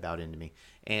 This guy bowed into me,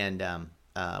 and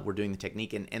we're doing the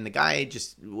technique, and the guy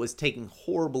just was taking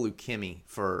horrible ukemi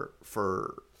for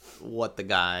what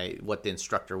the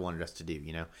instructor wanted us to do,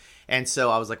 And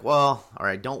so I was like, well, all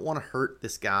right, I don't want to hurt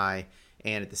this guy,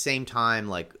 and at the same time,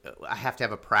 like, I have to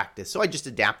have a practice. So I just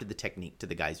adapted the technique to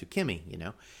the guy's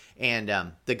ukemi,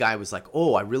 And the guy was like,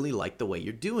 oh, I really like the way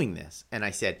you're doing this. And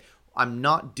I said, I'm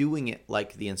not doing it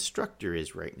like the instructor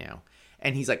is right now.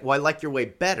 And he's like, well, I like your way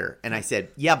better. And I said,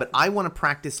 yeah, but I want to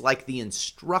practice like the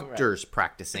instructor's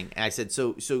practicing. And I said,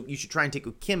 so you should try and take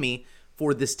ukemi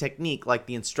for this technique like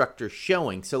the instructor's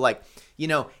showing. So like,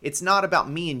 it's not about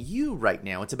me and you right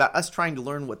now. It's about us trying to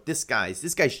learn what this guy,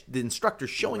 the instructor's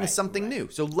showing us something new.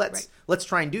 So let's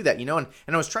try and do that, And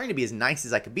I was trying to be as nice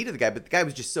as I could be to the guy, but the guy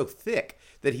was just so thick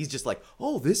that he's just like,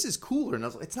 oh, this is cooler. And I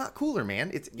was like, it's not cooler,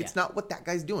 man. It's not what that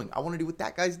guy's doing. I want to do what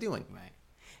that guy's doing. Right.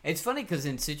 It's funny because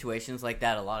in situations like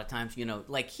that, a lot of times,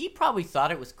 like he probably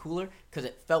thought it was cooler because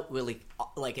it felt really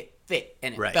like it fit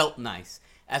and it felt nice,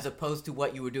 as opposed to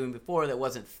what you were doing before that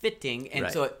wasn't fitting,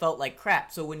 and so it felt like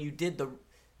crap. So when you did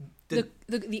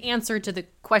the answer to the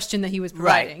question that he was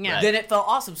providing, then it felt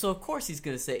awesome. So of course he's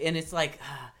going to say, and it's like,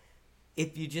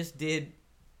 if you just did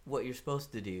what you're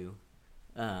supposed to do,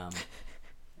 a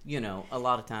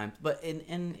lot of times, but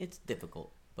and it's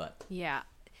difficult, but yeah.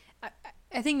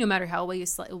 I think no matter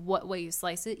what way you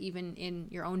slice it, even in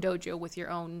your own dojo with your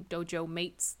own dojo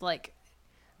mates, like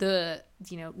the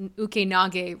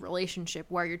uke-nage relationship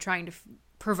where you're trying to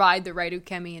provide the right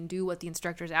ukemi and do what the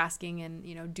instructor's asking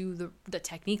and do the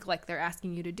technique like they're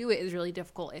asking you to do it is really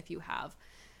difficult if you have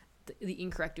the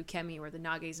incorrect ukemi or the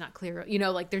nage is not clear.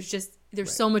 Like there's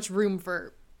so much room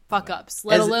for fuck ups,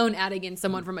 let alone adding in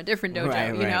someone from a different dojo,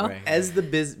 Right. As the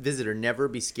visitor, never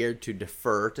be scared to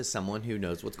defer to someone who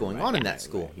knows what's going on in that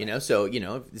school, So,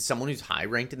 if someone who's high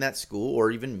ranked in that school or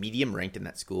even medium ranked in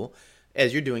that school,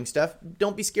 as you're doing stuff,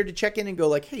 don't be scared to check in and go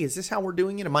like, hey, is this how we're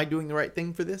doing it? Am I doing the right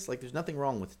thing for this? Like, there's nothing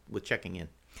wrong with checking in.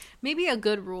 Maybe a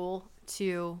good rule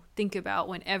to think about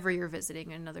whenever you're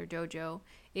visiting another dojo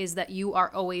is that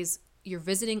you're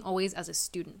visiting always as a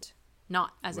student,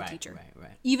 not as a teacher.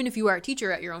 Right. Even if you are a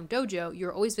teacher at your own dojo,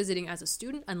 you're always visiting as a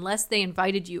student unless they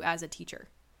invited you as a teacher.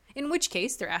 In which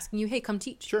case, they're asking you, hey, come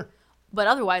teach. Sure. But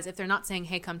otherwise, if they're not saying,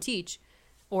 hey, come teach,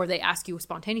 or they ask you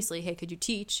spontaneously, hey, could you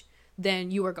teach,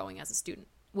 then you are going as a student,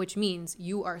 which means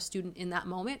you are a student in that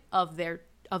moment of their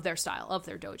style, of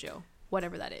their dojo.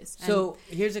 whatever that is. And So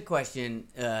here's a question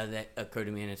that occurred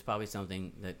to me, and it's probably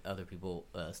something that other people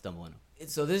stumble into.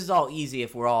 So this is all easy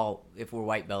if we're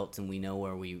white belts and we know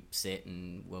where we sit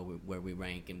and where we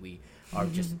rank and we are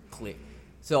just clear.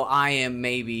 So I am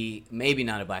maybe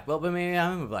not a black belt, but maybe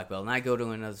I'm a black belt, and I go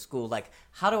to another school. Like,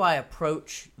 how do I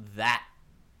approach that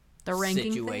the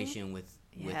ranking situation with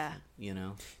Yeah. you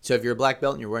know? So if you're a black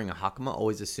belt and you're wearing a hakama,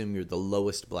 always assume you're the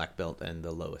lowest black belt and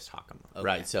the lowest hakama, Okay.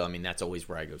 right? So I mean, that's always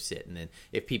where I go sit. And then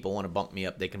if people want to bump me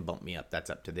up, they can bump me up. That's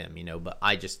up to them, you know. But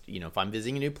I just, you know, if I'm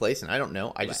visiting a new place and I don't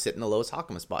know, I just sit in the lowest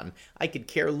hakama spot, and I could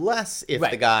care less if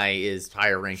the guy is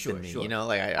higher ranked than me. Sure. You know,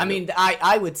 like I mean,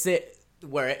 I would sit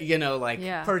where, you know, like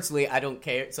Yeah. personally, I don't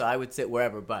care, so I would sit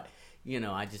wherever. But you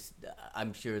know,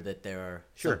 I'm sure that there are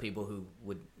some people who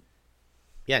would.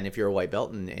 Yeah, and if you're a white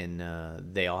belt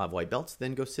and they all have white belts,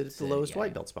 then go sit at the lowest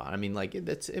white belt spot. I mean, like,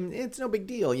 it's no big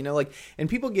deal, you know. Like, and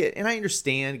people get, and I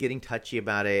understand getting touchy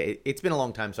about it. It's been a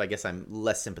long time, so I guess I'm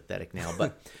less sympathetic now.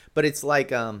 But it's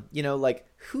like, you know, like,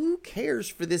 who cares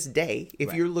for this day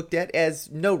if you're looked at as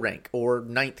no rank or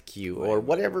ninth Q or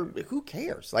whatever? Who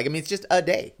cares? Like, I mean, it's just a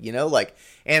day, you know. Like,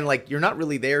 and like, you're not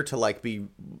really there to like be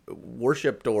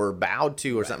worshipped or bowed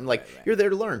to or something. Like, you're there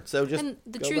to learn. So just And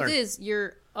the go truth learn. is,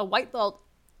 you're a white belt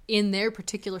in their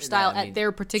particular style I mean, at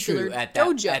their particular true, at that-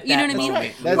 dojo. at you know that what I mean?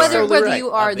 moment. That's Whether totally right.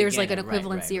 you are A there's like an beginner,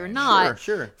 equivalency or right. not.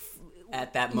 Sure.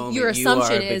 At that moment, Your you are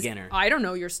assumption a is, beginner. I don't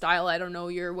know your style. I don't know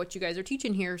what you guys are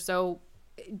teaching here. So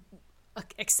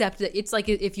accept that. It's like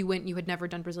if you had never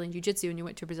done Brazilian Jiu-Jitsu and you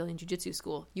went to a Brazilian Jiu-Jitsu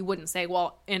school, you wouldn't say,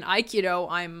 well, in Aikido,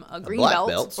 I'm a green black belt,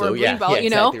 belt, or so a green yeah, belt, yeah, you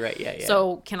know? exactly right, yeah.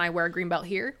 So can I wear a green belt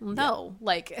here? No.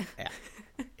 Like,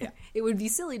 Yeah. it would be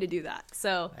silly to do that.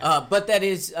 So But that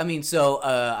is, I mean, so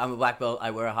I'm a black belt.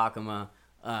 I wear a hakama.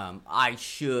 I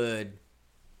should.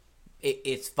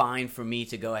 It's fine for me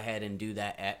to go ahead and do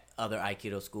that at other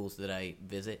Aikido schools that I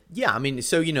visit. Yeah, I mean,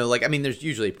 so, you know, like, I mean, there's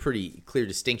usually a pretty clear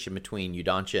distinction between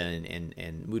Udansha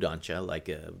and Mudansha, like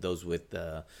those with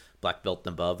black belt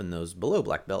and above and those below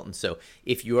black belt. And so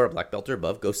if you are a black belt or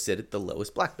above, go sit at the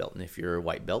lowest black belt. And if you're a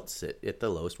white belt, sit at the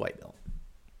lowest white belt.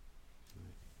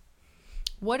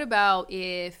 what about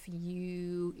if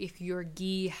your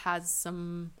gi has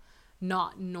some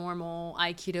not normal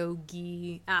Aikido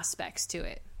gi aspects to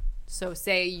it? So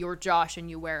say you're Josh and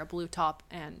you wear a blue top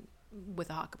and with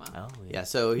a hakama. Oh, Yeah,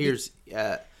 so here's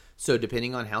so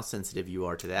depending on how sensitive you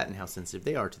are to that and how sensitive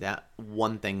they are to that,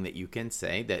 one thing that you can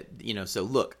say that, you know, so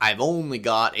look, I've only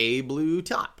got a blue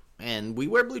top and we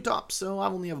wear blue tops, so I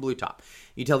only have a blue top.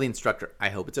 You tell the instructor, I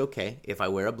hope it's okay if I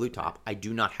wear a blue top. I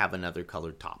do not have another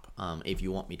colored top. If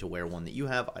you want me to wear one that you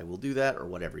have, I will do that or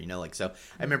whatever, you know, like, so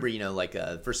I remember, you know, like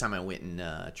the first time I went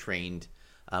and trained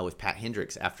with Pat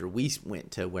Hendricks after we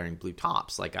went to wearing blue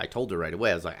tops. Like, I told her right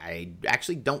away, I was like, I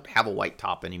actually don't have a white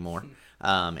top anymore,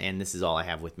 and this is all I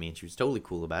have with me. And she was totally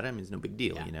cool about it. I mean, it's no big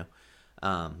deal, you know.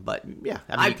 But yeah,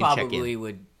 I mean, I you can check in. probably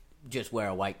would just wear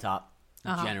a white top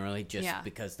generally, just Yeah.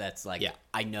 because that's like, Yeah.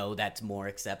 I know that's more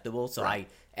acceptable. So Right.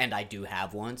 I do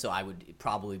have one, so I would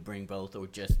probably bring both or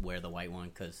just wear the white one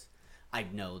because I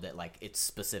know that like it's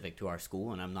specific to our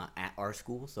school and I'm not at our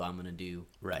school, so I'm gonna do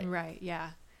Right, yeah.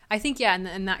 I think, yeah,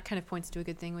 and that kind of points to a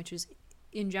good thing, which is,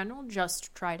 in general,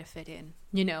 just try to fit in.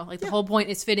 You know, like the whole point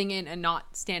is fitting in and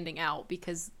not standing out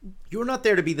because, You're not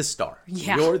there to be the star.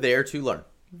 Yeah. You're there to learn.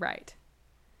 right.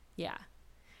 Yeah.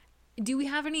 Do we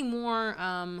have any more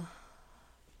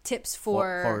tips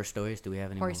for horror stories. Do we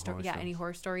have any horror more stories? horror Yeah, stories? any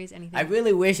horror stories? Anything? I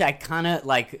really wish I kind of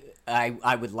like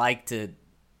I would like to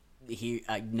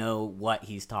know what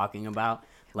he's talking about.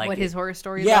 Like what his horror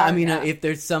stories Yeah, are? I mean, if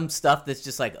there's some stuff that's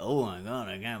just like, oh my god,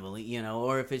 I can't believe, you know,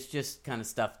 or if it's just kind of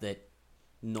stuff that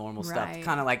normal Right. stuff,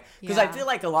 kind of like, because I Yeah. feel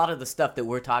like a lot of the stuff that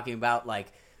we're talking about, like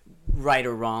right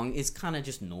or wrong, is kind of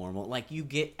just normal. Like you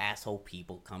get asshole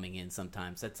people coming in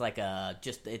sometimes. That's like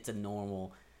it's a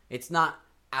normal. It's not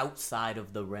outside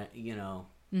of the realm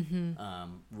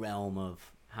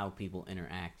of how people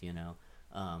interact. You know.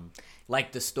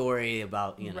 Like the story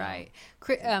about, you know, right.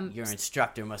 your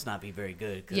instructor must not be very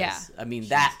good. 'Cause, Yeah. I mean,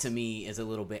 that to me is a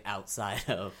little bit outside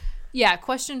of. Yeah,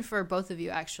 question for both of you,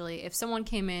 actually. If someone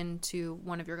came into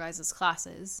one of your guys'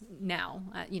 classes now,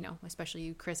 you know, especially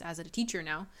you, Chris, as a teacher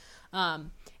now,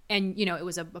 and, you know, it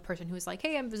was a person who was like,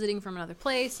 hey, I'm visiting from another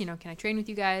place, you know, can I train with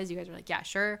you guys? You guys are like, yeah,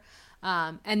 sure.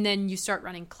 And then you start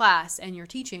running class and you're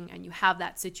teaching and you have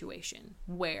that situation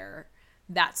where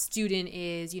that student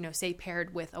is, you know, say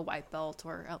paired with a white belt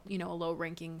or, you know, a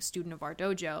low-ranking student of our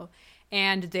dojo,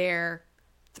 and they're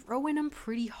throwing them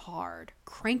pretty hard,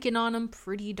 cranking on them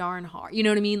pretty darn hard. You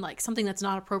know what I mean? Like something that's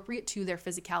not appropriate to their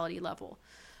physicality level,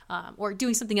 or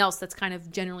doing something else that's kind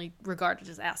of generally regarded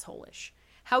as asshole-ish.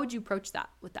 How would you approach that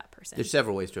with that person? There's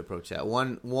several ways to approach that.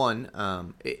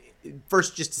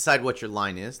 First, just decide what your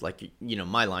line is. Like,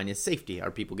 my line is safety.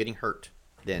 Are people getting hurt?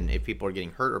 Then if people are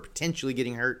getting hurt or potentially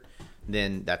getting hurt,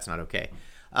 then that's not okay.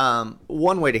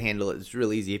 One way to handle it is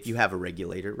really easy. If you have a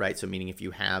regulator, right? So meaning if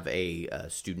you have a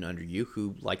student under you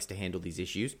who likes to handle these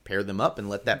issues, pair them up and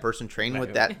let that person train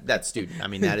with that student. I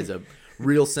mean, that is a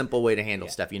real simple way to handle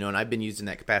stuff, and I've been used in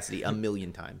that capacity a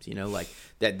million times, like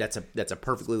that's a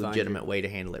perfectly legitimate way to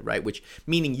handle it, right? Which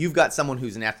meaning you've got someone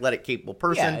who's an athletic capable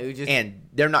person, and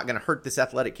they're not going to hurt this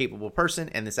athletic capable person,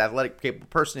 and this athletic capable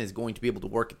person is going to be able to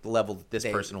work at the level that this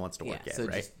person wants to work at, so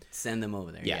right? Just send them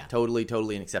over there. Yeah, totally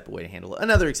an acceptable way to handle it.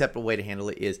 Another acceptable way to handle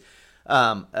it is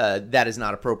that is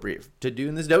not appropriate to do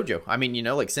in this dojo. I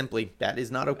mean, simply that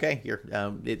is not okay here.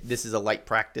 This is a light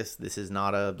practice. This is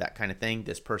not that kind of thing.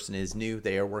 This person is new.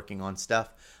 They are working on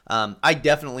stuff. I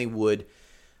definitely would.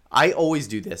 I always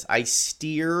do this. I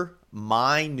steer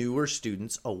my newer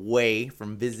students away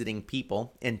from visiting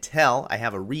people until I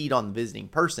have a read on the visiting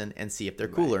person and see if they're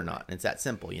cool or not. And it's that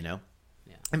simple, Yeah.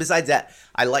 And besides that,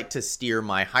 I like to steer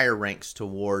my higher ranks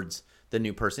towards the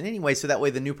new person anyway, so that way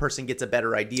the new person gets a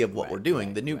better idea of what we're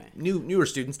doing. The newer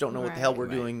students don't know what the hell we're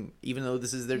doing, even though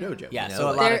this is their dojo. Yeah,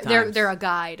 so a lot of times they're a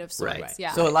guide of sorts. Right.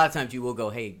 Yeah. So a lot of times you will go,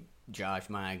 hey, Josh,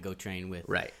 might I go train with?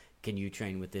 Right. Can you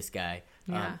train with this guy?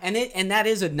 Yeah. And that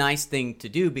is a nice thing to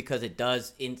do because it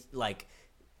does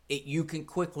you can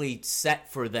quickly set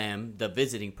for them, the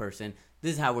visiting person.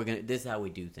 This is how we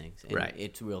do things. And right.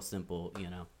 It's real simple,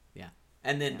 Yeah.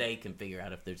 And then they can figure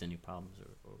out if there's any problems or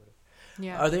whatever.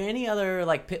 Yeah. Are there any other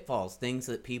pitfalls, things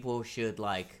that people should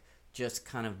just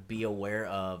kind of be aware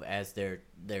of as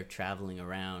they're traveling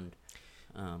around?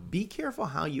 Be careful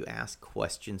how you ask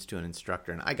questions to an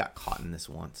instructor, and I got caught in this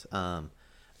once.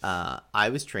 I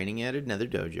was training at another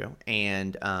dojo,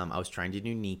 and I was trying to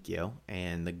do Nikkyo,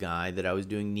 and the guy that I was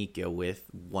doing Nikkyo with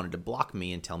wanted to block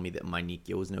me and tell me that my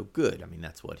Nikkyo was no good. I mean,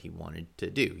 that's what he wanted to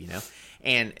do,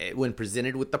 And when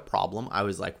presented with the problem, I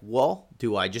was like, well,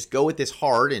 do I just go with this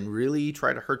hard and really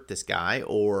try to hurt this guy,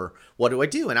 or what do I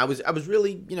do? And I was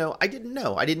really, I didn't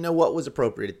know. I didn't know what was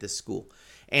appropriate at this school.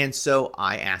 And so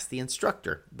I asked the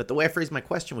instructor, but the way I phrased my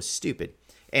question was stupid.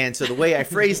 And so the way I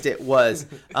phrased it was,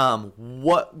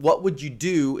 what would you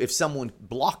do if someone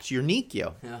blocked your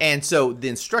Nikkyo? Yeah. And so the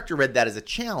instructor read that as a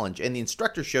challenge, and the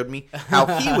instructor showed me how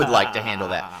he would like to handle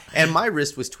that. And my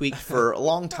wrist was tweaked for a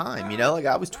long time,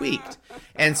 I was tweaked.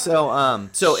 And so, and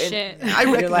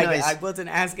I recognized I wasn't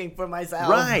asking for myself.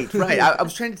 Right. I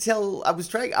was trying to tell. I was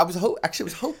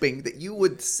hoping that you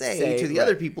would say to the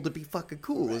other people to be fucking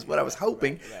cool is what I was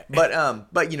hoping. Right.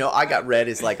 But I got read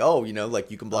as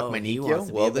you can block my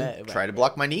Nikkyo. Well, then try to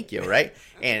block my Nikkyo, right?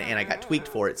 And I got tweaked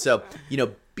for it. So,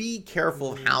 be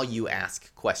careful of how you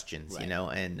ask questions,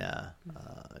 and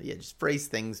just phrase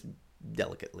things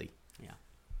delicately. Yeah.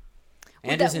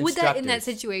 And with that in that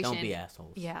situation, don't be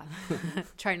assholes. Yeah.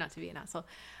 Try not to be an asshole.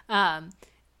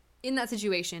 In that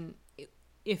situation,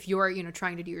 if you're,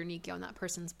 trying to do your Nikkyo and that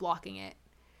person's blocking it,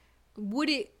 would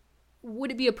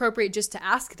it be appropriate just to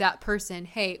ask that person,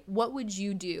 hey, what would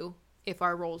you do if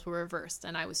our roles were reversed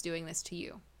and I was doing this to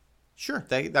you? Sure.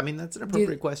 That's an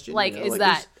appropriate question. Is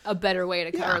that a better way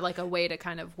to, or a way to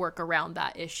kind of work around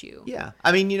that issue? Yeah.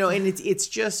 I mean, and it's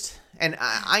just, and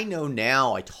I know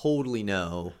now, I totally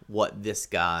know what this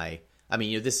guy, I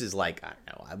mean, this is I don't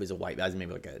know, I was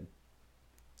maybe a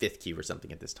fifth key or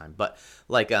something at this time. But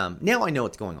now I know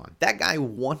what's going on. That guy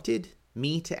wanted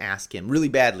me to ask him really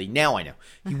badly. Now I know.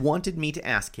 He wanted me to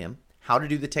ask him how to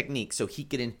do the technique so he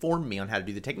could inform me on how to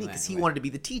do the technique because he wanted to be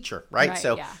the teacher, right?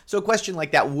 So a question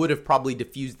like that would have probably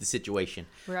diffused the situation.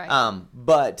 Right.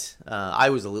 But I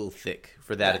was a little thick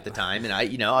for that at the time, and I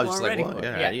was just like, well,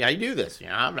 how do you do this?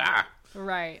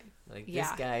 Right.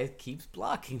 This guy keeps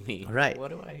blocking me. Right. What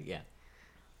do I?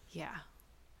 Yeah.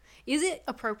 Is it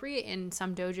appropriate in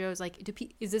some dojos?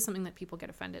 Is this something that people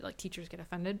get offended, teachers get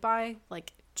offended by?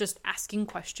 Just asking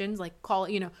questions,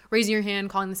 raising your hand,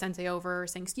 calling the sensei over,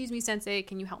 saying, "Excuse me, sensei,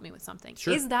 can you help me with something?"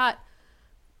 Sure. Is that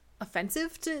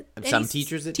offensive to some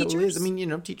teachers? It totally is. I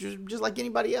mean, teachers just like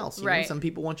anybody else. Right. Some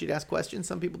people want you to ask questions.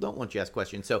 Some people don't want you to ask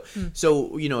questions. So,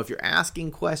 if you're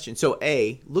asking questions,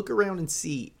 look around and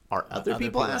see, are other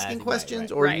people asking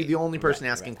questions, or are you the only person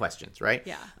asking questions, right?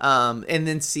 Yeah. And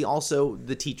then see also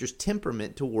the teacher's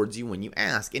temperament towards you when you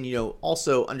ask, and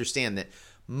also understand that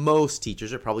most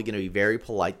teachers are probably going to be very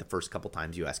polite the first couple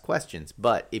times you ask questions.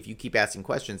 But if you keep asking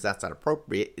questions, that's not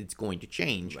appropriate. It's going to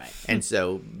change. Right. And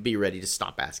so be ready to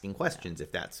stop asking questions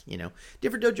if that's,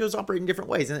 different dojos operate in different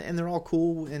ways. And they're all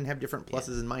cool and have different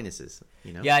pluses and minuses,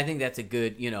 Yeah, I think that's a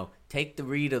good, take the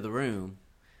read of the room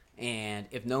And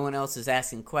if no one else is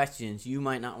asking questions, you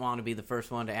might not want to be the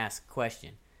first one to ask a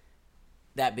question.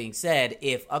 That being said,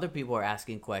 if other people are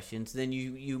asking questions, then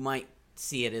you might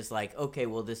see it as like, okay,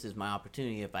 well, this is my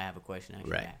opportunity. If I have a question, I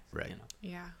can ask. Right. You know?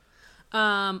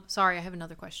 Yeah. Sorry, I have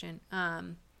another question.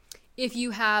 If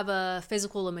you have a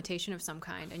physical limitation of some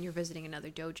kind and you're visiting another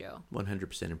dojo.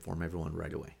 100% inform everyone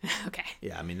right away. Okay.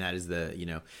 Yeah, I mean, that is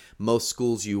most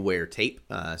schools you wear tape.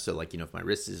 So, like, if my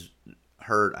wrist is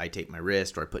hurt, I tape my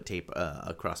wrist, or I put tape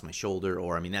across my shoulder,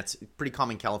 or, I mean, that's pretty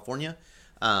common in California.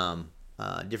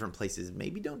 Different places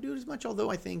maybe don't do it as much, although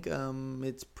I think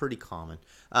it's pretty common.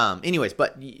 Anyways,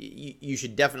 but you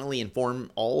should definitely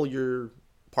inform all your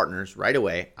partners right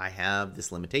away. I have this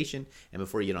limitation, and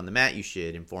before you get on the mat, you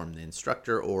should inform the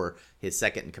instructor or his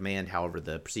second in command, however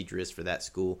the procedure is for that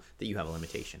school, that you have a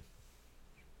limitation.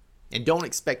 And don't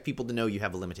expect people to know you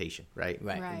have a limitation, right?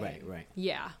 Right.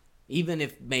 Yeah. Even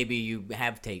if maybe you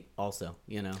have tape also,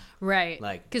 Right.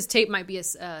 Like, because tape might be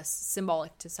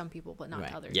symbolic to some people, but not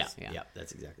to others. Yeah,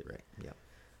 that's exactly right. Yeah.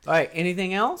 All right.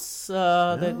 Anything else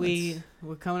that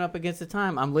we're coming up against the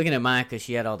time? I'm looking at Maya because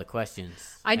she had all the questions.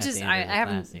 I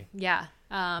haven't. Yeah.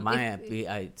 Maya,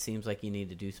 it seems like you need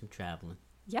to do some traveling.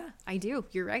 Yeah, I do.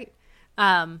 You're right.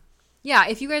 Yeah.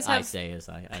 If you guys have, I say as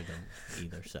I don't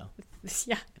either, so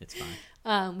yeah, it's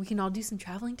fine. We can all do some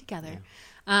traveling together.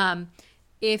 Yeah.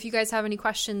 If you guys have any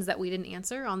questions that we didn't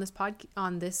answer on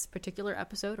this particular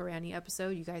episode or any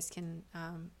episode, you guys can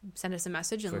send us a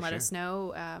message and let us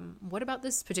know what about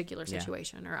this particular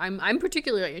situation. Or I'm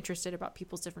particularly interested about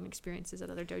people's different experiences at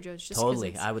other dojos. Just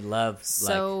totally, I would love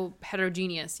so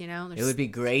heterogeneous. It would be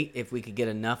great if we could get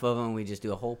enough of them. And we just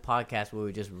do a whole podcast where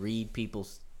we just read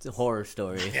people's horror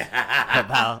stories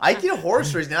about Aikido horror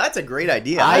stories. Now that's a great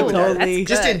idea. I totally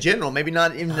just in general, maybe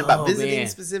not even about visiting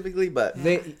specifically, but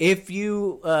if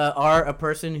you are a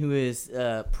person who is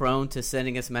prone to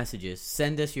sending us messages,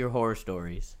 send us your horror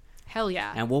stories. Hell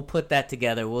yeah. And we'll put that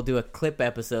together. We'll do a clip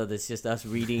episode that's just us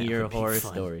reading your horror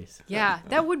stories. Yeah,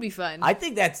 that would be fun. I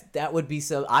think that would be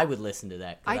so. I would listen to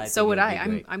that. So would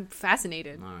I. I'm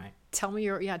fascinated. All right. Tell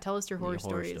us your horror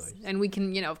stories. And we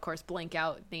can, of course, blank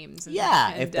out names.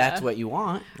 If that's what you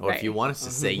want. Or if you want us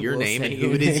to say your name and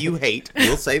who it is you hate,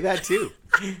 we'll say that too.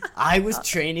 I was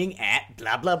training at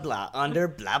blah, blah, blah, under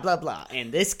blah, blah, blah,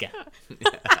 and this guy.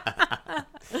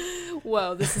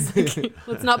 Whoa, this is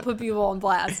let's not put people on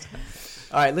blast.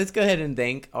 All right, let's go ahead and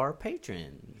thank our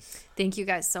patrons. Thank you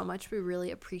guys so much. We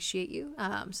really appreciate you.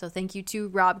 So thank you to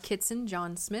Rob Kitson,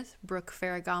 John Smith, Brooke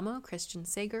Ferragamo, Christian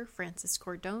Sager, Francis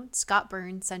Cordone, Scott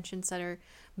Burns, Senshin Setter,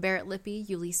 Barrett Lippy,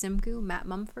 Yuli Simgu, Matt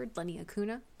Mumford, Lenny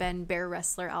Acuna, Ben Bear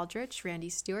Wrestler Aldrich, Randy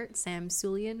Stewart, Sam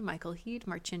Sulian, Michael Heed,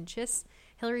 Marcin Chiss,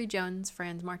 Hillary Jones,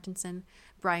 Franz Martinson,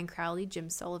 Brian Crowley, Jim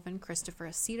Sullivan, Christopher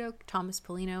Aceto, Thomas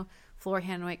Polino, Floor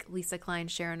Hanwick, Lisa Klein,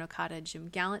 Sharon Okada, Jim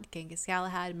Gallant, Genghis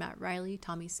Galahad, Matt Riley,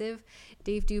 Tommy Siv,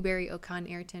 Dave Dewberry, Okan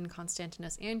Ayrton,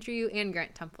 Constantinos Andrew, and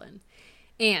Grant Templin.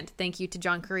 And thank you to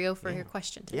John Carrillo for your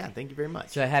question today. Yeah, thank you very much.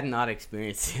 So I had an odd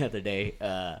experience the other day.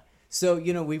 So,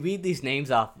 we read these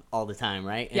names off all the time,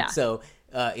 right? And so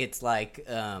it's like...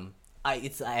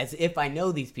 it's as if I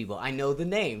know these people. I know the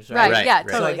names, right? Right. Yeah,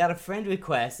 totally. So I got a friend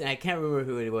request, and I can't remember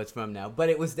who it was from now, but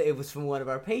it was from one of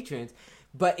our patrons.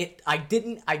 But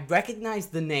I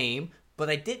recognized the name, but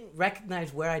I didn't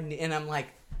recognize and I'm like,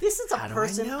 this is a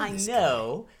person I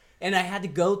know. And I had to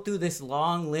go through this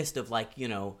long list of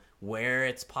where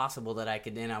it's possible that I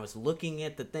could. And I was looking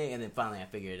at the thing, and then finally I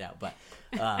figured it out. But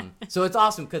so it's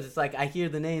awesome because it's like I hear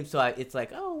the name, so it's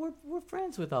like, oh, we're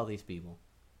friends with all these people.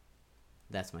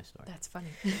 That's my story. That's funny.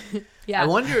 Yeah. I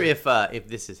wonder if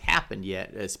this has happened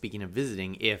yet. Speaking of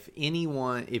visiting, if any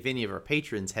of our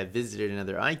patrons have visited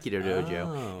another Aikido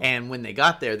dojo, and when they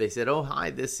got there, they said, "Oh,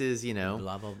 hi, this is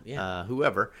blah, blah,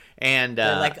 whoever," and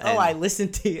they're like, "Oh, I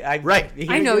listened to you. I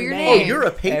know your name. Oh, you're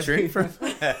a patron." If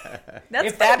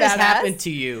that has happened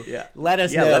to you, let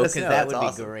us know because that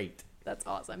would be great. That's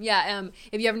awesome. Yeah.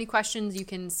 If you have any questions, you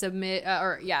can submit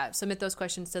submit those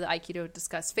questions to the Aikido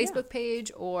Discuss Facebook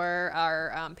page or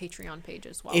our Patreon page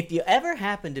as well. If you ever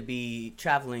happen to be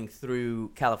traveling through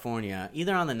California,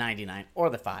 either on the 99 or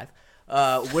the 5,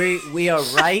 we are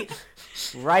right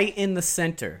in the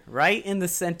center. Right in the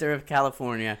center of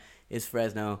California is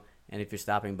Fresno. And if you're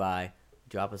stopping by,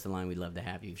 drop us a line. We'd love to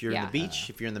have you. If you're in the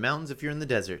beach, if you're in the mountains, if you're in the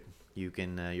desert. You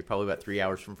can. You're probably about 3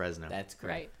 hours from Fresno. That's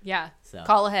correct. Right. Yeah. So.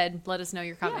 Call ahead. Let us know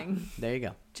you're coming. Yeah. There you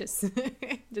go. Just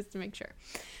to make sure.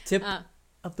 Tip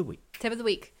of the week. Tip of the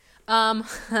week.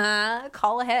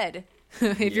 Call ahead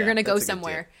if you're going to go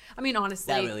somewhere. I mean,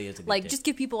 honestly, that really is a good tip. Just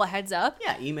give people a heads up.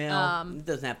 Yeah, email. It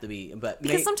doesn't have to be, but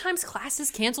because sometimes class is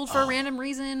canceled for a random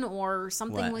reason or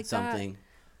something like that.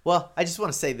 Well, I just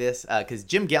want to say this because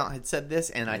Jim Gallant had said this,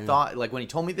 and I thought, like, when he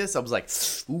told me this, I was like,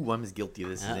 "Ooh, I'm as guilty of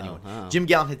this as anyone." Jim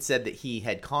Gallant had said that he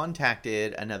had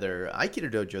contacted another Aikido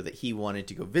dojo that he wanted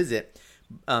to go visit.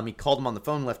 He called him on the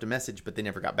phone, left a message, but they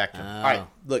never got back to him. All right,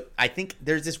 look, I think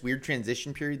there's this weird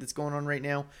transition period that's going on right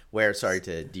now where, sorry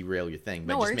to derail your thing,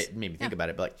 but No it worries. just made me think about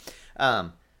it. But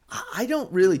like, I don't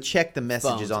really check the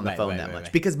messages on the phone that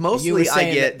much because mostly you were saying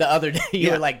I get that the other day you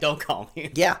Yeah. were like, "Don't call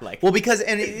me." Yeah, like, well, because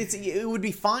it would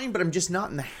be fine, but I'm just not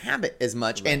in the habit as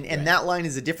much, and that line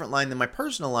is a different line than my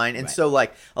personal line, and so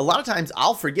like a lot of times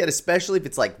I'll forget, especially if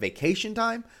it's like vacation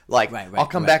time. Like I'll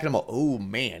come back and I'm like, oh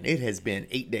man, it has been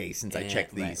 8 days since I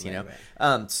checked these, you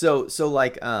know. So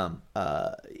like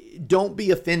don't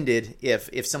be offended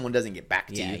if someone doesn't get back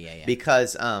to you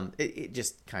because it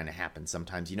just kind of happens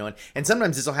sometimes, you know, and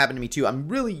sometimes this will happen to me too. I'm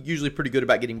really usually pretty good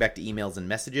about getting back to emails and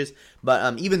messages,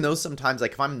 but even though sometimes,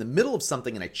 like if I'm in the middle of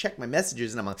something and I check my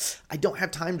messages and I'm like, I don't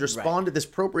have time to respond to this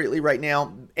appropriately right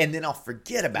now, and then I'll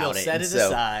forget about you'll it. set and it so,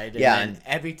 aside, yeah, and then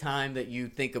every time that you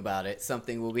think about it,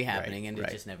 something will be happening, and it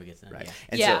just never gets done. Right. Yeah.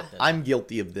 And Yeah. so I'm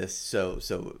guilty of this. So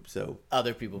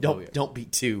Other people don't be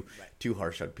too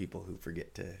harsh on people who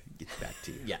forget to get back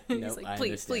to you. Yeah, He's no, like, I please,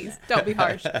 understand please, that. don't be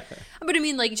harsh. But I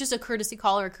mean, like, just a courtesy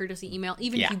call or a courtesy email,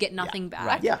 even if Yeah, you get nothing back,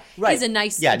 right. Yeah, is a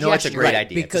nice Yeah, no, it's a gesture. great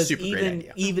idea. It's a Because super great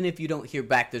idea. even if you don't hear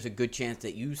back, there's a good chance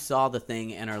that you saw the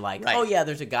thing and are like, Right. "Oh yeah,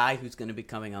 there's a guy who's going to be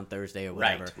coming on Thursday or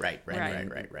whatever." Right.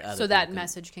 Other So that people can-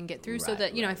 message can get through, so Right,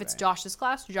 that you know right, if it's right. Josh's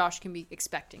class, Josh can be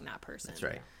expecting that person. That's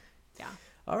right. Yeah.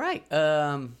 All right.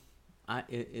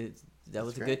 That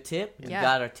was a good tip. We Yeah.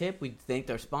 got our tip. We thanked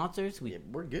our sponsors.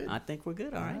 We're good. I think we're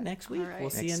good. All right. Next week. All right. We'll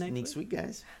see you next week. week,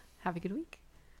 guys. Have a good week.